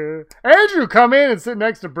Reindeer. Andrew, come in and sit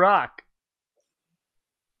next to Brock.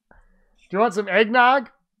 Do you want some eggnog?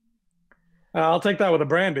 I'll take that with a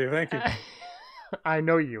brandy, thank you. I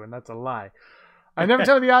know you, and that's a lie. I never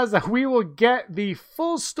tell the odds that we will get the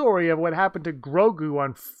full story of what happened to Grogu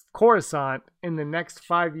on Coruscant in the next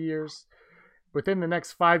 5 years. Within the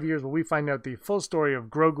next 5 years, will we find out the full story of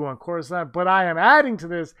Grogu on Coruscant? But I am adding to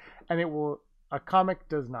this, and a comic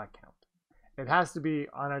does not count. It has to be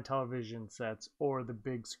on our television sets or the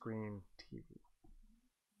big screen TV.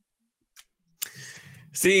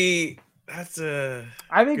 See, that's a.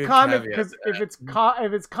 I think comic, because if it's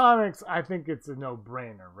comics, I think it's a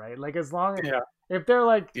no-brainer, right? As long as if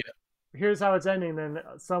they're here's how it's ending, then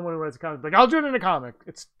someone who writes a comic I'll do it in a comic.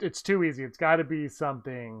 It's too easy. It's got to be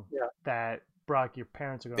something that Brock, your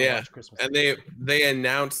parents are going to watch Christmas. And they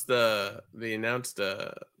announced there's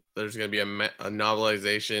going to be a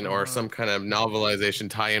novelization or some kind of novelization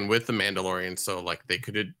tie-in with the Mandalorian, so they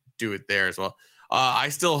could do it there as well. I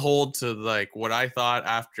still hold to what I thought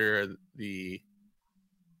after the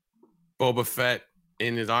Boba Fett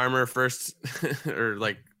in his armor first, or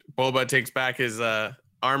Boba takes back his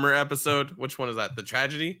armor episode. Which one is that? The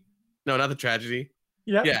Tragedy? No, not the Tragedy.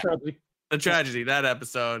 Yeah. The Tragedy. That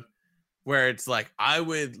episode. where it's like, I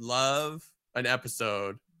would love an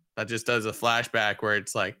episode that just does a flashback where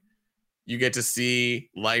it's like you get to see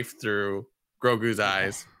life through Grogu's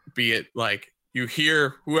eyes, be it like you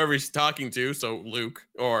hear whoever he's talking to, so Luke,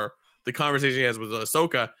 or the conversation he has with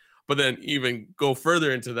Ahsoka, but then even go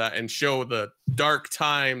further into that and show the dark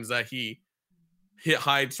times that he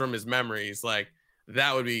hides from his memories. Like,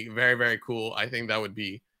 that would be very, very cool. I think that would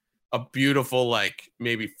be a beautiful, like,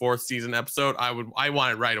 maybe 4th season episode. I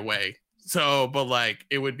want it right away. So, but like,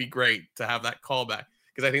 it would be great to have that callback,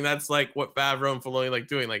 because I think that's like what Favreau and Filoni like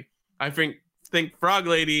doing. Like, I think Frog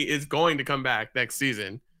Lady is going to come back next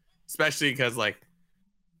season, especially because, like,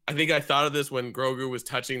 I think I thought of this when Grogu was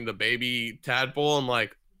touching the baby tadpole. I'm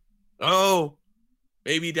like, oh,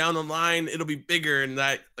 maybe down the line it'll be bigger, and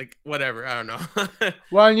that, like, whatever. I don't know.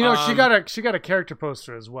 Well, and, you know, she got a character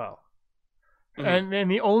poster as well. Mm-hmm. And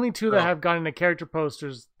the only two that have gotten the character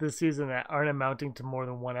posters this season that aren't amounting to more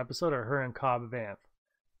than one episode are her and Cobb Vanth.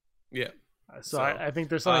 Yeah. So I think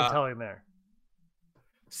there's something telling there.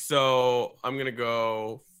 So I'm gonna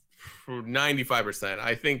go for 95%.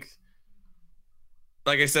 I think,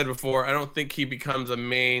 like I said before, I don't think he becomes a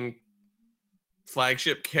main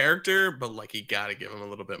flagship character, but like, you gotta give him a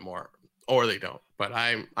little bit more, or they don't. But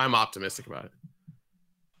I'm optimistic about it.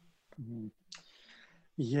 Mm-hmm.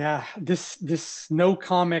 Yeah, this no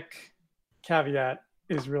comic caveat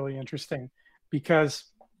is really interesting, because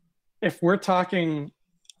if we're talking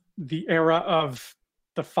the era of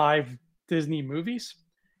the 5 Disney movies,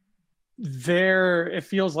 it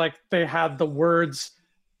feels like they had the words,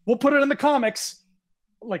 we'll put it in the comics,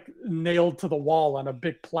 like nailed to the wall on a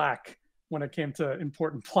big plaque when it came to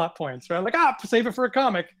important plot points, right? Like, save it for a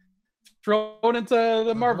comic, throw it into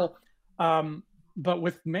the Marvel. But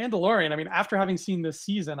with Mandalorian, I mean, after having seen this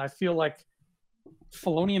season, I feel like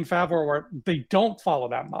Filoni and Favreau they don't follow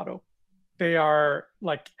that motto. They are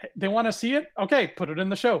like, they want to see it, okay, put it in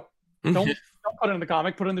the show. Don't put it in the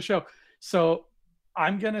comic, put it in the show. So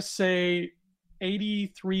I'm gonna say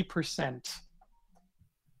 83%,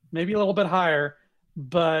 maybe a little bit higher,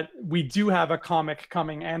 but we do have a comic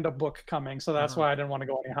coming and a book coming, so that's why I didn't want to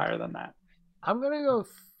go any higher than that. I'm gonna go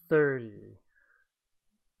 30.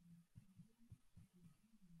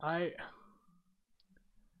 I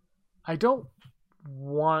don't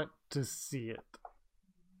want to see it.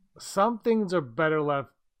 Some things are better left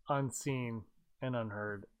unseen and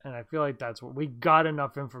unheard, and I feel like that's what we got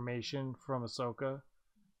enough information from Ahsoka,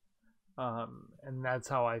 and that's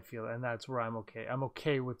how I feel, and that's where I'm okay. I'm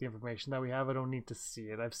okay with the information that we have. I don't need to see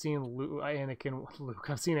it. I've seen Luke. I've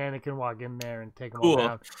seen Anakin walk in there and take him all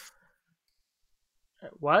down.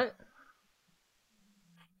 What?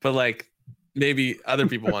 But like, maybe other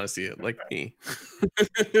people want to see it, like me.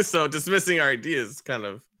 So dismissing our ideas, kind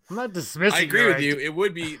of. I'm not dismissing. I agree with you. It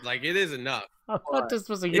would be like, it is enough. I'm not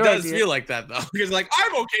dismissing. It does feel like that though, because like,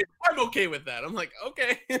 I'm okay with that. I'm like,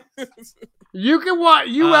 okay. You can want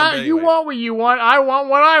you want what you want. I want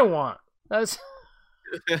what I want. That's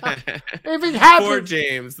if it happens. Poor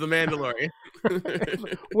James, the Mandalorian.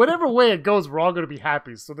 Whatever way it goes, we're all going to be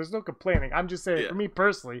happy. So there's no complaining. I'm just saying, for me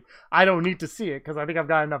personally, I don't need to see it because I think I've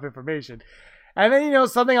got enough information. And then, you know,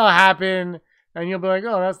 something will happen, and you'll be like,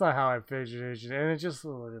 "Oh, that's not how I figured it," and it's just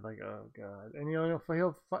like, "Oh God," and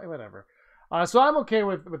he'll fight, whatever. So I'm okay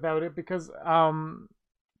without it, because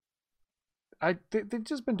they've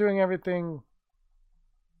just been doing everything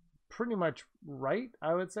pretty much right,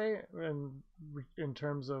 I would say, in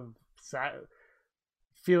terms of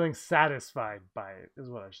feeling satisfied by it, is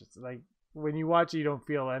what I should say. Like, when you watch it, you don't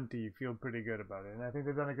feel empty. You feel pretty good about it, and I think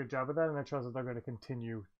they've done a good job of that. And I trust that they're going to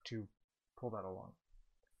continue to pull that along.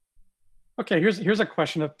 Okay, here's a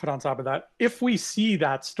question to put on top of that. If we see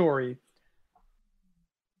that story,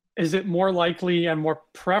 is it more likely and more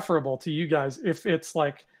preferable to you guys if it's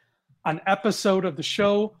like an episode of the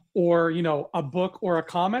show, or, you know, a book or a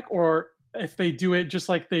comic, or if they do it just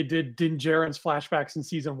like they did Din Djarin's flashbacks in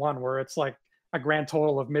season 1, where it's like a grand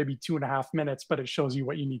total of maybe 2.5 minutes, but it shows you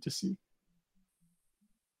what you need to see?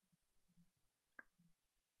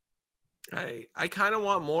 I kind of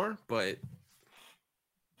want more, but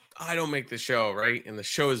I don't make the show, right? And the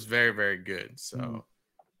show is very, very good. So,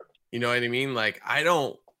 you know what I mean? Like, I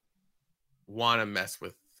don't want to mess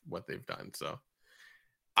with what they've done. So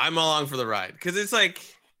I'm along for the ride, because it's like,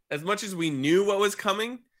 as much as we knew what was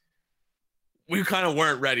coming, we kind of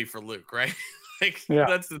weren't ready for Luke, right? Like,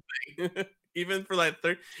 that's the thing. Even for that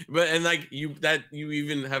third, and like you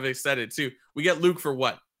even have said it too. We get Luke for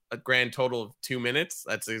what, a grand total of 2 minutes.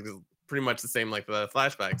 That's pretty much the same like the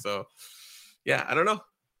flashback. So yeah, I don't know.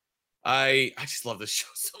 I just love this show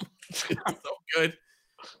so much. It's so good.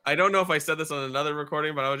 I don't know if I said this on another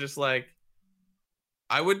recording, but I was just like,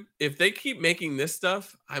 I would, if they keep making this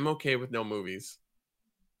stuff, I'm okay with no movies.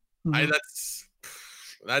 That's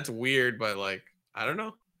weird, but like, I don't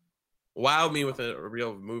know. Wow me with a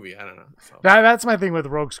real movie. I don't know. So. That's my thing with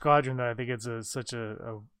Rogue Squadron. That I think it's such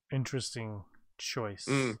a interesting choice.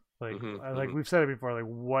 Like we've said it before. Like,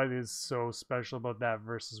 what is so special about that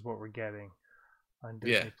versus what we're getting on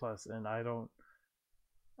Disney Plus? And I'm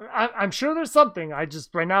sure there's something. I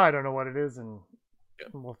just right now I don't know what it is, and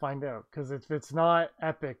we'll find out. Because if it's not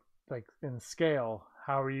epic, like in scale,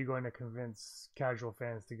 how are you going to convince casual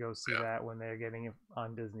fans to go see that when they're getting it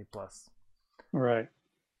on Disney Plus? Right.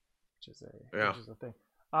 Which is a thing.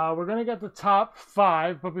 We're gonna get the top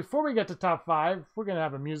 5, but before we get to top 5, we're gonna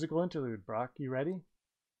have a musical interlude. Brock, you ready?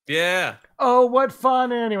 Yeah. Oh, what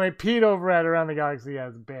fun! Anyway, Pete over at Around the Galaxy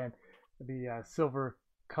has a band, the Silver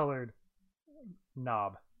Colored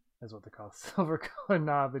Knob, is what they call it. Silver Colored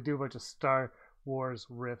Knob. They do a bunch of Star Wars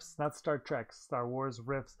riffs, not Star Trek, Star Wars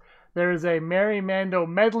riffs. There is a Merry Mando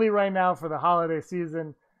medley right now for the holiday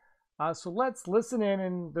season. So let's listen in,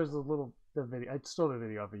 and there's the video. I stole the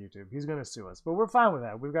video off of YouTube. He's gonna sue us, but we're fine with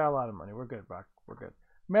that. We've got a lot of money. We're good, Brock. We're good.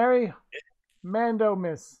 Merry Mando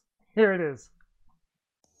Miss. Here it is.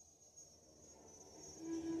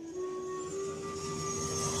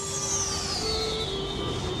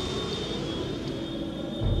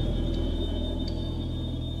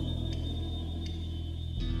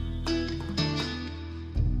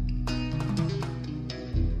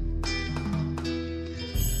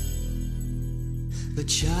 The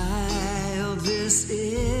child this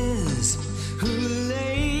is who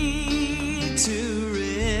lay to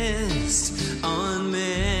rest on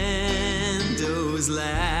Mando's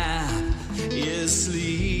lap is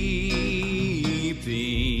sleeping.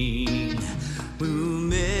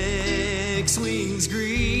 Whom X-wings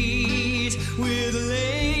greet with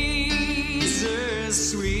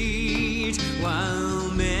lasers sweet, while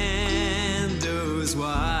Mando's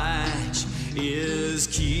watch is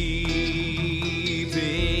keeping.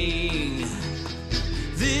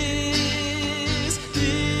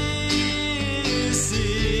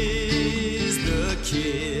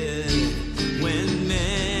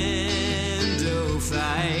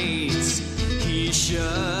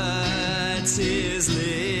 Shuts his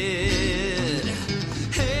lid.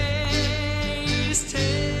 Haste,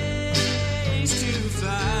 haste to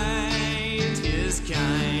find his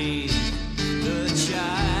kind. The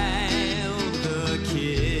child, the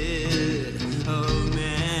kid of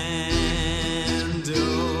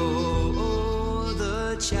Mando.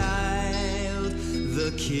 The child,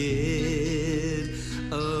 the kid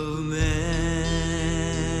of Mando.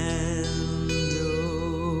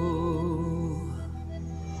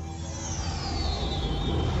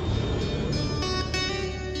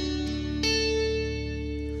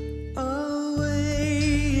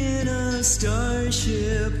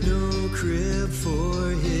 Starship, no crib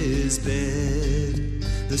for his bed.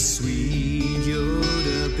 The sweet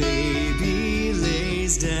Yoda baby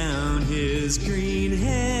lays down his green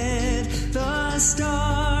head. The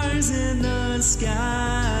stars in the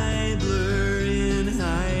sky blur in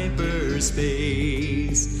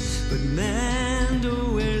hyperspace, but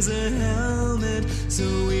Mando wears a helmet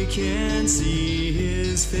so we can't see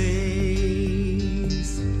his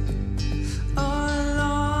face.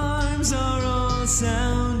 Alarms are all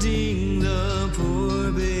sounding, the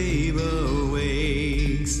poor babe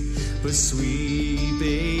awakes, but sweet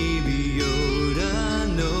baby Yoda,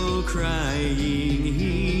 no crying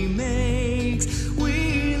he makes.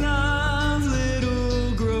 We love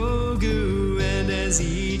little Grogu, and as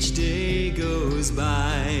each day goes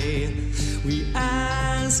by, we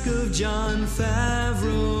ask of Jon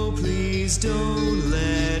Favreau, please don't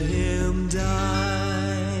let him die.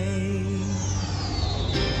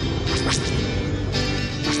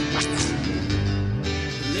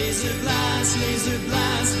 Laser blast,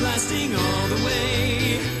 blasting all the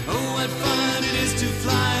way. Oh, what fun it is to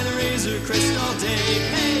fly the Razor Crest all day.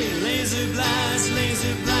 Hey, laser blast,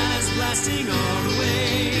 blasting all the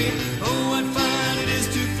way. Oh, what fun it is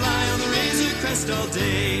to fly on the Razor Crest all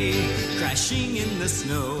day. Crashing in the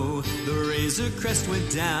snow, the Razor Crest went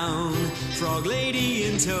down. Frog Lady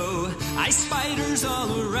in tow, ice spiders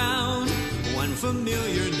all around. One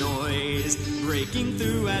familiar noise breaking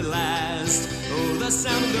through at last. Oh, the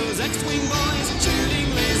sound of those X-wing boys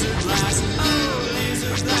shooting laser blast. Oh,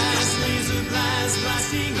 laser blast,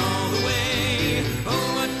 blasting all the way.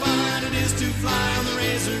 Oh, what fun it is to fly on the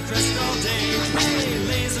Razor Crest all day. Hey,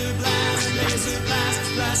 laser blast,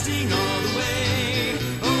 blasting all the way.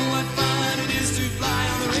 Oh, what fun it is to fly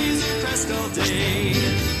on the Razor Crest all day.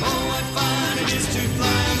 Oh, what fun it is to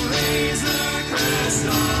fly on the Razor Crest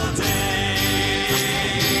all day.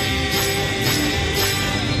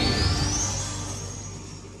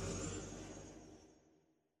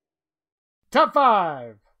 Top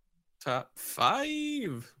 5. Top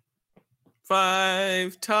 5.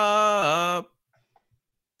 5 top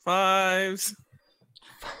 5s.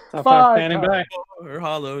 Top 5 Five, standing top- by. 4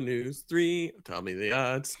 Hollow News. 3. Tell me the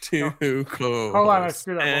odds. 2 Hold on, I co-hosts.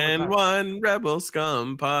 screwed up one more And time. 1 Rebel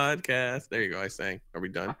Scum podcast. There you go. I sang. Are we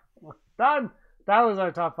done? Done. That was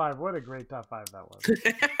our top 5. What a great top 5 that was.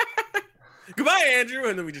 Goodbye, Andrew.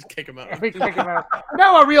 And then we just kick him out. We kick him out.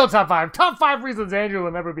 Now a real top 5. Top 5 reasons Andrew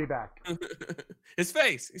will never be back. His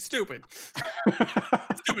face. He's stupid.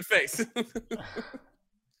 Stupid face.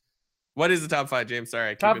 What is the top 5, James? Sorry.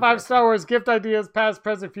 I keep Top 5 interrupting. Star Wars gift ideas, past,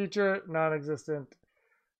 present, future, non-existent.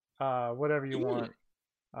 Whatever you want.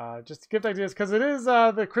 Just gift ideas, because it is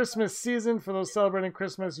the Christmas season. For those celebrating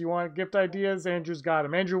Christmas, you want gift ideas. Andrew's got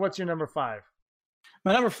them. Andrew, what's your number 5?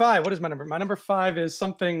 My number 5. What is my number? My number 5 is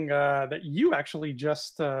something that you actually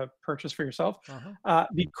just purchased for yourself.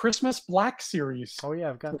 The Christmas Black series. Oh yeah,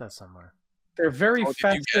 I've got that somewhere. They're very Oh, did you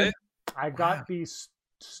get festive. it? I got the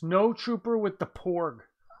Snow Trooper with the Porg.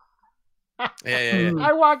 Yeah.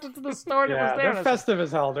 I walked into the store and it was Yeah, there. they're and I said, festive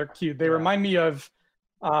as hell. They're cute. They Yeah. remind me of.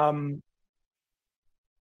 I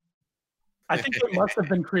think it must have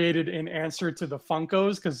been created in answer to the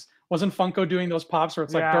Funkos, because wasn't Funko doing those pops where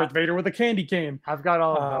it's like Yeah. Darth Vader with a candy cane? I've got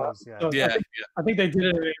all of those. Yeah. so Yeah. I think they did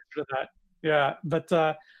it in answer to that. Yeah, but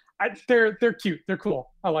they're cute. They're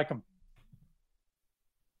cool. I like them.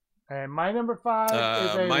 And my number 5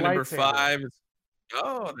 is a My number lightsaber. 5 is.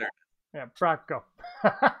 Oh, there. Yeah, Brock, go.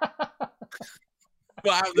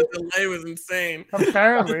 Wow, the delay was insane.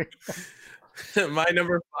 Apparently. My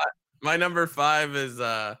number 5 is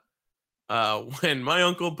when my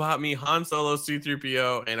uncle bought me Han Solo,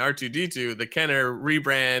 C-3PO, and R2-D2, the Kenner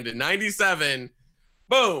rebrand in '97.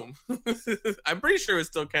 Boom. I'm pretty sure it's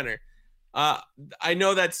still Kenner. I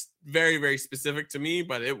know that's very, very specific to me,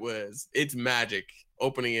 but it's magic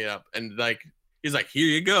opening it up. And like, he's like, here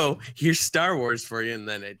you go. Here's Star Wars for you. And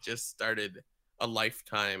then it just started a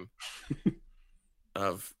lifetime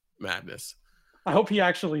of madness. I hope he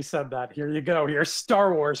actually said that. Here you go. Here's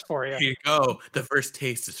Star Wars for you. Here you go. The first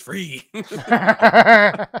taste is free.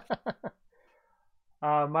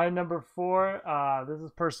 My number 4, this is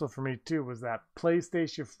personal for me too, was that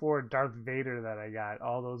PlayStation 4 Darth Vader that I got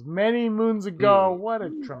all those many moons ago. What a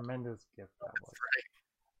tremendous gift that was.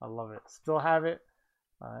 I love it. Still have it.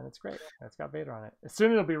 And it's great. It's got Vader on it.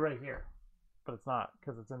 Soon it'll be right here. But it's not,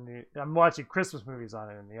 because it's in the... I'm watching Christmas movies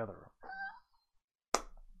on it in the other room.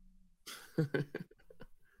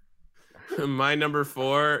 My number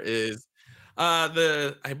 4 is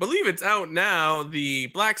I believe it's out now, the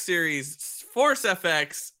Black Series Force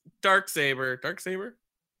FX Black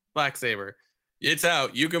Saber. It's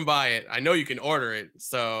out. You can buy it. I know you can order it.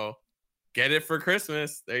 So get it for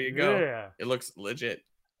Christmas. There you go. Yeah. It looks legit.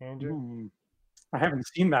 Andrew? I haven't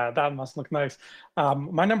seen that. That must look nice.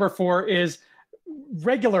 My number 4 is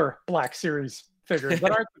regular Black Series figures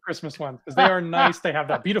that aren't the Christmas ones, because they are nice. They have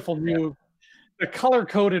that beautiful new, the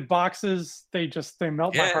color-coded boxes. They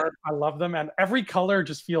melt my heart. I love them, and every color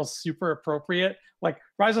just feels super appropriate. Like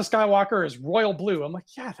Rise of Skywalker is royal blue. I'm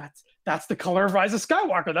like, yeah, that's the color of Rise of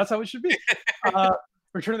Skywalker. That's how it should be.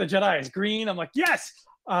 Return of the Jedi is green. I'm like, yes.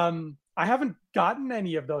 I haven't gotten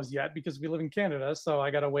any of those yet because we live in Canada, so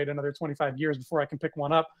I got to wait another 25 years before I can pick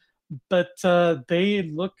one up. But they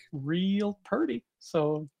look real pretty.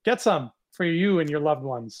 So get some for you and your loved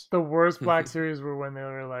ones. The worst Black Series were when they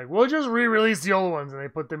were like, we'll just re-release the old ones, and they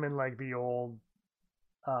put them in like the old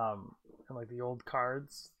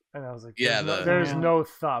cards. And I was like, there's no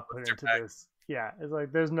thought put into this. Yeah, it's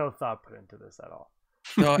like there's no thought put into this at all.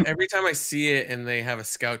 So every time I see it and they have a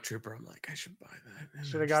Scout Trooper, I'm like, I should buy that. And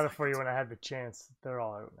Should have got it for you when I had the chance. They're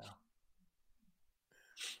all out now.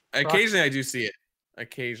 Occasionally I do see it.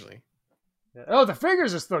 Occasionally. Yeah. Oh, the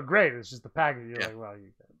figures are still great. It's just the package. You're like, well,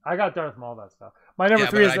 I got Darth Maul, that stuff. My number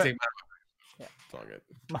 3 is it's all good.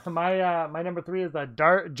 my number 3 is the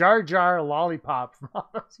Jar Jar lollipop from all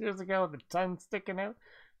those years ago with the tongue sticking out.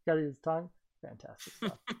 Got his tongue. Fantastic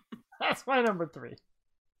stuff. That's my number 3.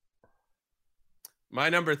 My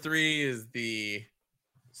number 3 is the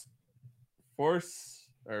what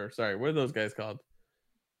are those guys called?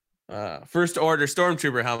 First Order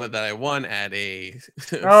Stormtrooper helmet that I won at a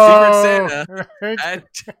Secret Santa at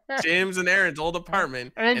James and Aaron's old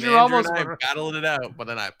apartment. Andrew and I lost. battled it out, but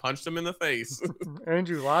then I punched him in the face.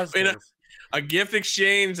 Andrew lost. In a gift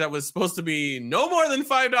exchange that was supposed to be no more than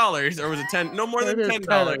 $5, or was it 10? No more than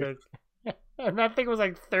 $10. And I think it was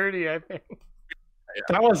like 30. I think.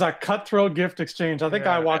 That was a cutthroat gift exchange. I think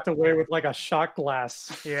I walked away with like a shot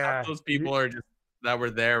glass. Yeah. Those people are just that were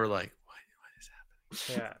there were like, what is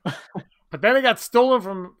happening? Yeah. But then it got stolen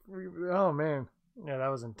from. Oh man. Yeah, that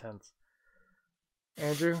was intense.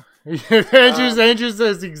 Andrew? Andrew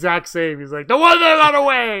says the exact same. He's like, the one that got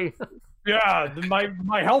away. Yeah,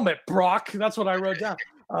 my helmet, Brock. That's what I wrote down.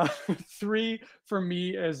 3 for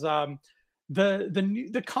me is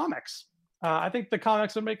the comics. I think the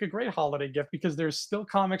comics would make a great holiday gift because there's still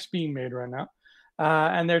comics being made right now,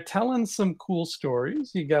 and they're telling some cool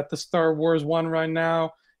stories. You got the Star Wars one right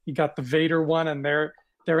now. You got the Vader one, and they're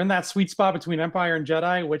in that sweet spot between Empire and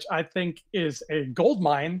Jedi, which I think is a gold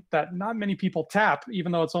mine that not many people tap,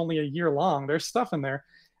 even though it's only a year long. There's stuff in there.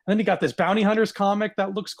 And then you got this Bounty Hunters comic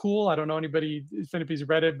that looks cool. I don't know if anybody's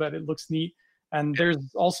read it, but it looks neat. And there's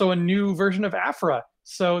also a new version of Aphra.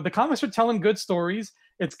 So the comics are telling good stories.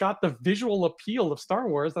 It's got the visual appeal of Star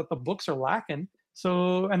Wars that the books are lacking.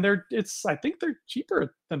 So, and I think they're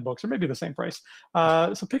cheaper than books, or maybe the same price.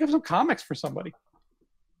 So pick up some comics for somebody.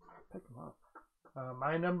 Pick them up.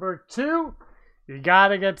 My number 2, you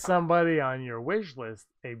gotta get somebody on your wish list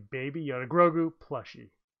a Baby Yoda Grogu plushie.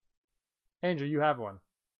 Andrew, you have one.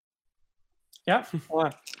 Yeah,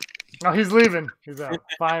 one. Oh, he's leaving. He's out.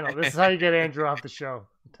 Final. This is how you get Andrew off the show.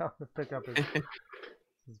 Tell him to pick up his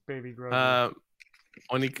Baby Grogu.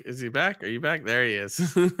 Is he back? Are you back? There he is.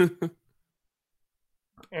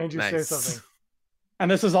 Andrew, nice. say something.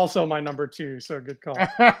 And this is also my number 2, so good call.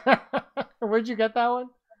 Where'd you get that one?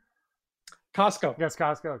 Costco. Yes,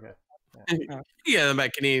 Costco. Okay. Yeah, I'm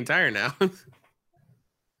at Canadian Tire now.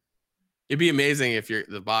 It'd be amazing if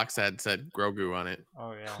the box had said Grogu on it.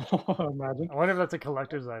 Oh yeah. Imagine. I wonder if that's a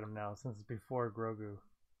collector's item now, since it's before Grogu.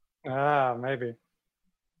 Maybe.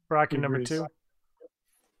 Brock, your number 2.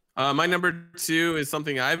 My number 2 is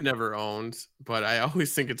something I've never owned, but I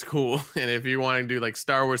always think it's cool. And if you want to do like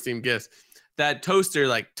Star Wars themed gifts, that toaster,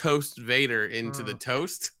 like toast Vader into the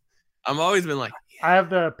toast. I've always been like, yeah. I have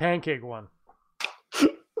the pancake one.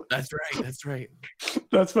 That's right. That's right.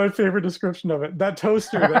 That's my favorite description of it. That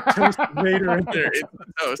toaster, that toast Vader in there. It's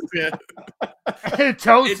a toast, yeah.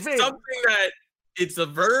 Toast it's Vader. Something that it's a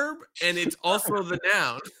verb and it's also the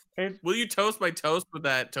noun. Will you toast my toast with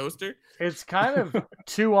that toaster? It's kind of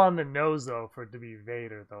too on the nose though for it to be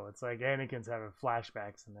Vader though. It's like Anakin's having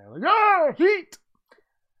flashbacks in there, like heat.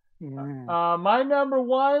 My number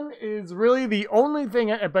 1 is really the only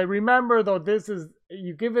thing. But remember though, this is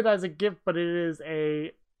you give it as a gift, but it is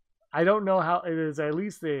I don't know how it is at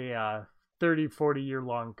least a 30-40 year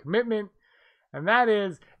long commitment, and that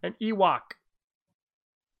is an Ewok.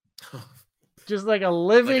 Just like a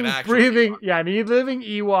living, like breathing, Ewok. living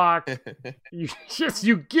Ewok.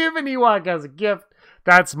 you give an Ewok as a gift.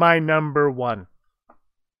 That's my number 1.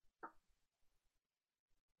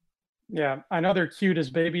 Yeah, I know they're cute as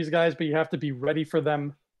babies, guys, but you have to be ready for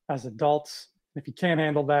them as adults. If you can't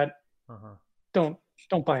handle that, don't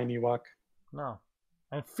buy an Ewok. No,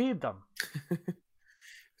 and feed them.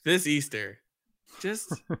 This Easter,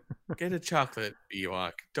 just get a chocolate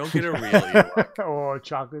Ewok. Don't get a real Ewok. Oh,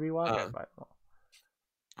 chocolate Ewok.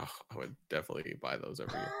 I would definitely buy those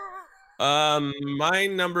every year. My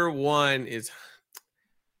number 1 is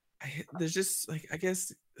there's just like I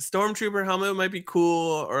guess Stormtrooper helmet might be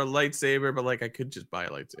cool or a lightsaber, but like I could just buy a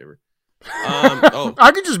lightsaber.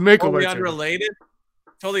 I could just make totally a lightsaber. Unrelated.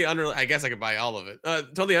 Totally unrelated. I guess I could buy all of it.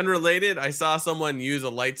 Totally unrelated. I saw someone use a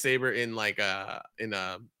lightsaber in like I don't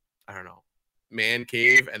know, man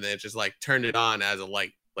cave, and then it just like turned it on as a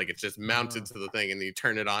light. Like it's just mounted to the thing, and you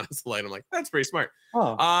turn it on as a light. I'm like, that's pretty smart.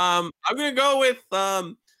 Oh. I'm gonna go with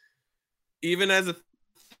even as a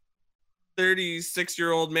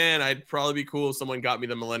 36-year-old man, I'd probably be cool if someone got me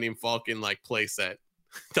the Millennium Falcon like play set.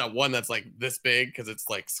 That one that's like this big because it's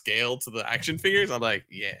like scaled to the action figures. I'm like,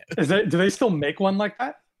 yeah. Do they still make one like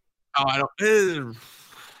that? Oh, I don't.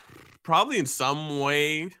 Probably in some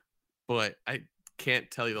way, but I can't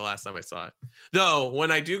tell you the last time I saw it. Though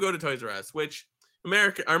when I do go to Toys R Us, which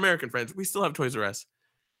our American friends, we still have Toys R Us,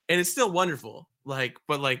 and it's still wonderful.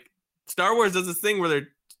 But Star Wars does this thing where they're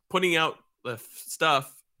putting out the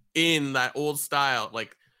stuff in that old style,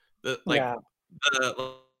 like an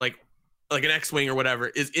X-wing or whatever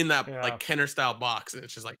is in that like Kenner style box, and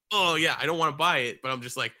it's just like, oh yeah, I don't want to buy it, but I'm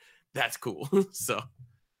just like, that's cool. So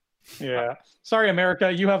yeah, sorry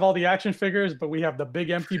America, you have all the action figures, but we have the big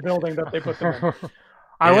empty building that they put them in.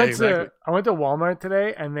 I went to Walmart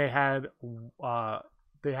today, and they had the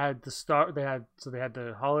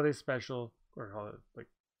holiday special or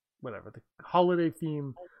the holiday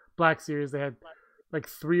theme Black Series. They had like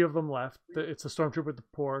 3 of them left. It's a Stormtrooper with the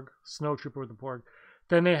Porg, Snowtrooper with the Porg.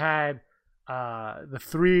 Then they had the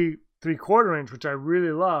 3/4 inch, which I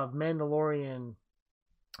really love, Mandalorian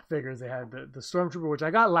figures. They had the Stormtrooper, which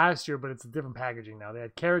I got last year, but it's a different packaging now. They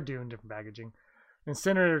had Cara Dune, different packaging,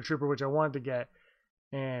 Incinerator Trooper, which I wanted to get,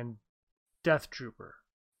 and Death Trooper.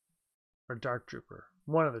 or Dark Trooper,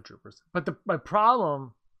 one of the troopers. But my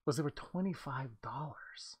problem was they were $25.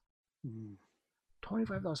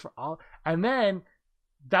 $25 for all, and then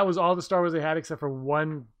that was all the Star Wars they had except for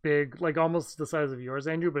one big, like almost the size of yours,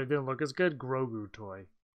 Andrew, but it didn't look as good, Grogu toy.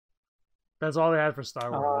 That's all they had for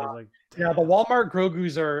Star Wars. Yeah, the Walmart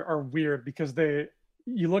Grogus are weird because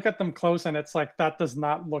you look at them close and it's like that does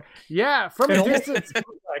not look. Yeah, from a distance,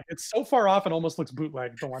 it's so far off it almost looks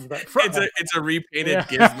bootleg. The one that it's a repainted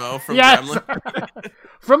Gizmo from Gremlin.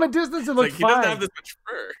 From a distance, it looks like, fine. He doesn't have this much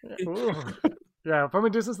fur. Yeah, from a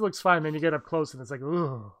distance, it looks fine. Then you get up close and it's like,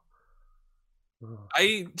 ooh.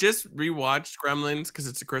 I just rewatched Gremlins because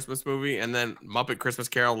it's a Christmas movie, and then Muppet Christmas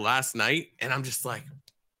Carol last night, and I'm just like,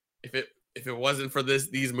 if it wasn't for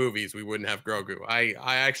these movies, we wouldn't have Grogu. I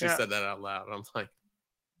actually said that out loud. I'm like,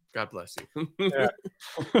 God bless you. Yeah.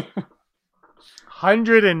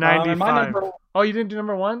 195. Oh, you didn't do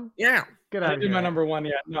number one? Yeah. Get out of here. My number one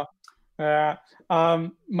yet. No.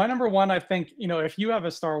 My number one, I think, if you have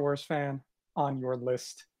a Star Wars fan on your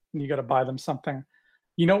list and you got to buy them something,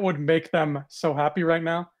 what would make them so happy right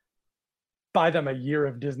now? Buy them a year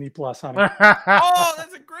of Disney Plus, honey. Oh,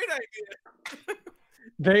 that's a great idea.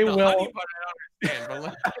 They will. Honey butter, I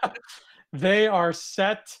understand, but they are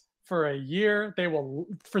set for a year. They will,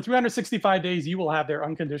 for 365 days, you will have their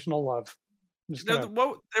unconditional love.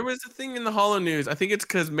 There was a thing in the Holo News. I think it's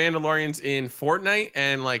because Mandalorian's in Fortnite,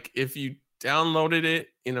 and like if you downloaded it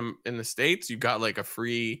in the States, you got like a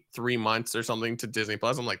free 3 months or something to Disney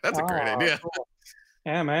Plus. I'm like, that's a great idea. Cool.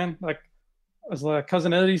 Yeah, man. Like as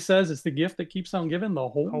cousin Eddie says, it's the gift that keeps on giving the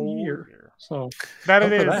whole year. So that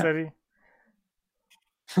it is, Eddie.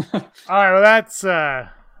 All right, well that's our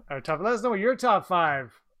top. Let us know what your top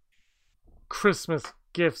 5 Christmas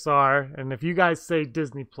gifts are, and if you guys say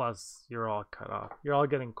Disney Plus, you're all cut off. You're all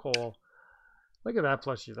getting coal. Look at that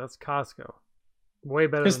plushie. That's Costco. Way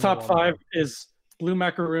better. His than top 5 is blue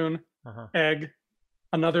macaroon, egg,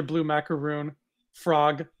 another blue macaroon,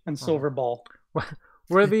 frog, and silver ball.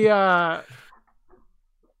 Where the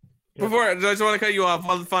Before I just want to cut you off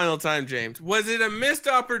one final time, James. Was it a missed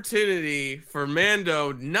opportunity for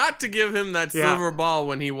Mando not to give him that silver ball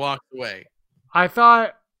when he walked away? I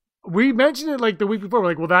thought we mentioned it like the week before. We're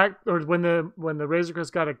like, well, that or when the Razor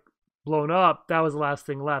Crest got blown up, that was the last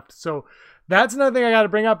thing left. So that's another thing I got to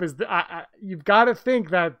bring up is you've got to think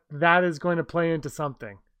that is going to play into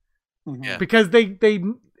something, because they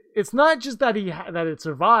it's not just that that it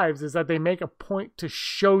survives, is that they make a point to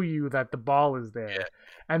show you that the ball is there,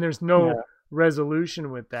 and there's no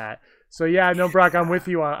resolution with that. So no, Brock, I'm with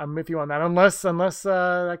you on that. Unless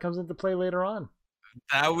that comes into play later on.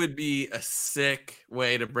 That would be a sick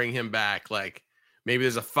way to bring him back. Like maybe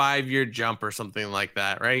there's a 5-year jump or something like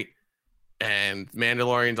that, right? And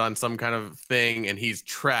Mandalorian's on some kind of thing and he's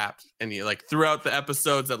trapped. And he like throughout the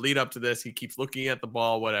episodes that lead up to this, he keeps looking at the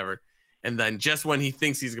ball, whatever. And then just when he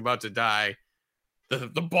thinks he's about to die, the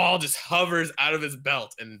ball just hovers out of his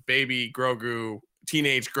belt and baby Grogu,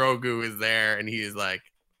 teenage Grogu is there and he is like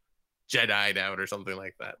Jedi'd out or something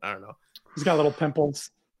like that. I don't know. He's got little pimples.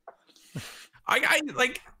 I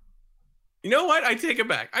like, you know what? I take it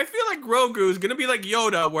back. I feel like Grogu is going to be like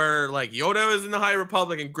Yoda, where like Yoda is in the High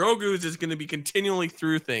Republic and Grogu is just going to be continually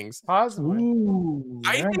through things. Possibly. Ooh,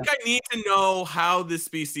 I think I need to know how this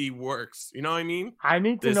species works. You know what I mean? I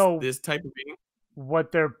need to know this type of being.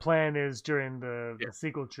 What their plan is during the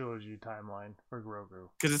sequel trilogy timeline for Grogu.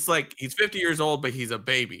 Because it's like he's 50 years old, but he's a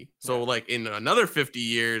baby. So like in another 50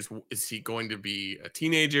 years, is he going to be a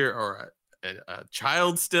teenager or a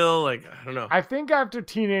child still? Like, I don't know. I think after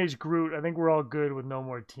Teenage Groot, I think we're all good with no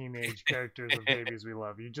more teenage characters of babies we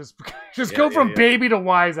love. You just go from baby to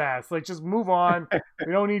wise ass. Like, just move on.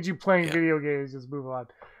 We don't need you playing video games. Just move on.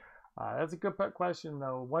 That's a good question,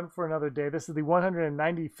 though. One for another day. This is the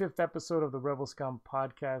 195th episode of the Rebel Scum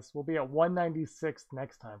podcast. We'll be at 196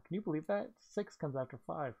 next time. Can you believe that? 6 comes after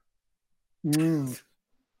 5.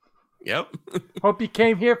 Yep. Hope you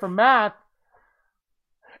came here for math.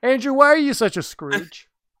 Andrew, why are you such a Scrooge?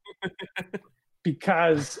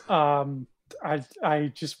 Because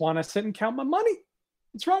I just want to sit and count my money.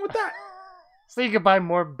 What's wrong with that? So you can buy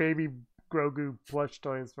more baby Grogu plush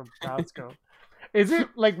toys from Costco. Is it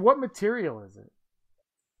like, what material is it?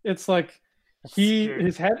 It's like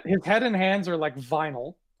his head and hands are like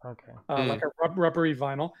vinyl. Okay. Like a rubbery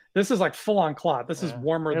vinyl. This is like full on cloth. This is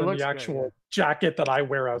warmer than the actual jacket that I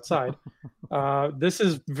wear outside. This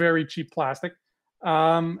is very cheap plastic.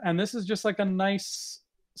 And this is just like a nice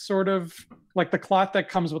sort of like the cloth that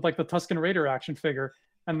comes with like the Tusken Raider action figure,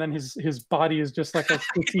 and then his body is just like a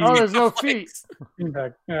oh, there's no feet.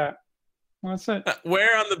 Yeah, well, that's it.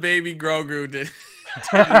 Where on the baby Grogu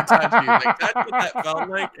tattoo. Like, that's what that felt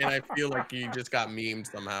like, and I feel like you just got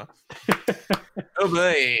memed somehow. Oh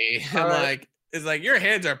boy. I'm like, it's like your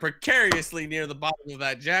hands are precariously near the bottom of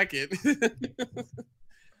that jacket.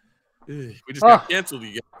 We just got canceled,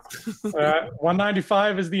 you guys.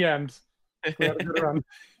 195 is the end. We had a good run.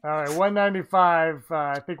 All right, 195.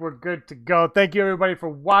 I think we're good to go. Thank you, everybody, for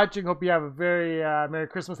watching. Hope you have a very Merry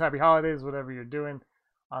Christmas, Happy Holidays, whatever you're doing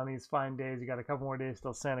on these fine days. You got a couple more days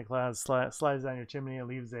till Santa Claus slides down your chimney and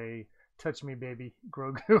leaves a Touch Me Baby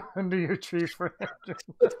Grogu under your tree for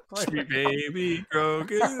Touch Me Baby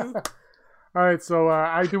Grogu. All right,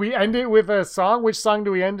 so do we end it with a song? Which song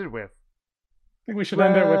do we end it with? I think we should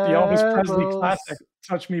end it with the Elvis Presley classic,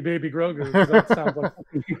 Touch Me Baby Grogu. That sounds like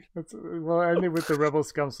we'll end it with the Rebel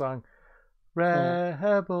Scum song.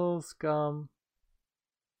 Rebel Scum.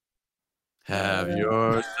 Have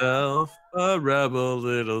yourself a rebel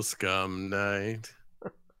little scum night.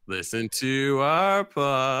 Listen to our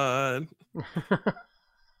pod.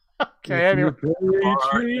 Okay, anyway.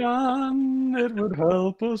 Patreon, it would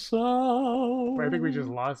help us out. I think we just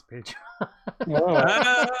lost Patreon.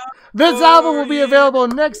 Oh. This album will be available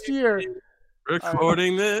next year.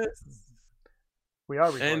 Recording this. We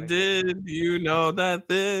are recording. And did you know that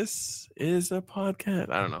this is a podcast?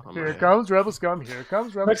 I don't know. Here comes Rebel Scum. Here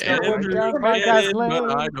comes Rebel Scum. But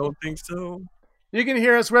I don't think so. You can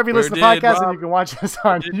hear us wherever you listen to podcasts, and you can watch us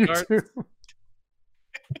on YouTube.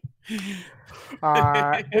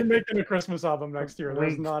 We're making a Christmas album next year.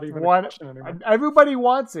 There's not even a question anymore. Everybody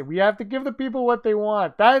wants it. We have to give the people what they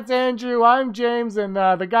want. That's Andrew. I'm James, and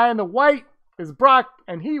the guy in the white is Brock,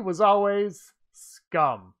 and he was always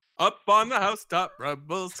scum. Up on the housetop,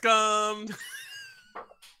 Rebel Scum.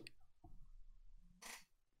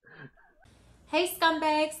 Hey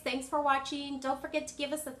scumbags, thanks for watching. Don't forget to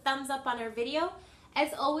give us a thumbs up on our video.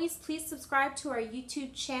 As always, please subscribe to our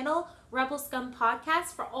YouTube channel, Rebel Scum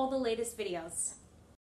Podcast, for all the latest videos.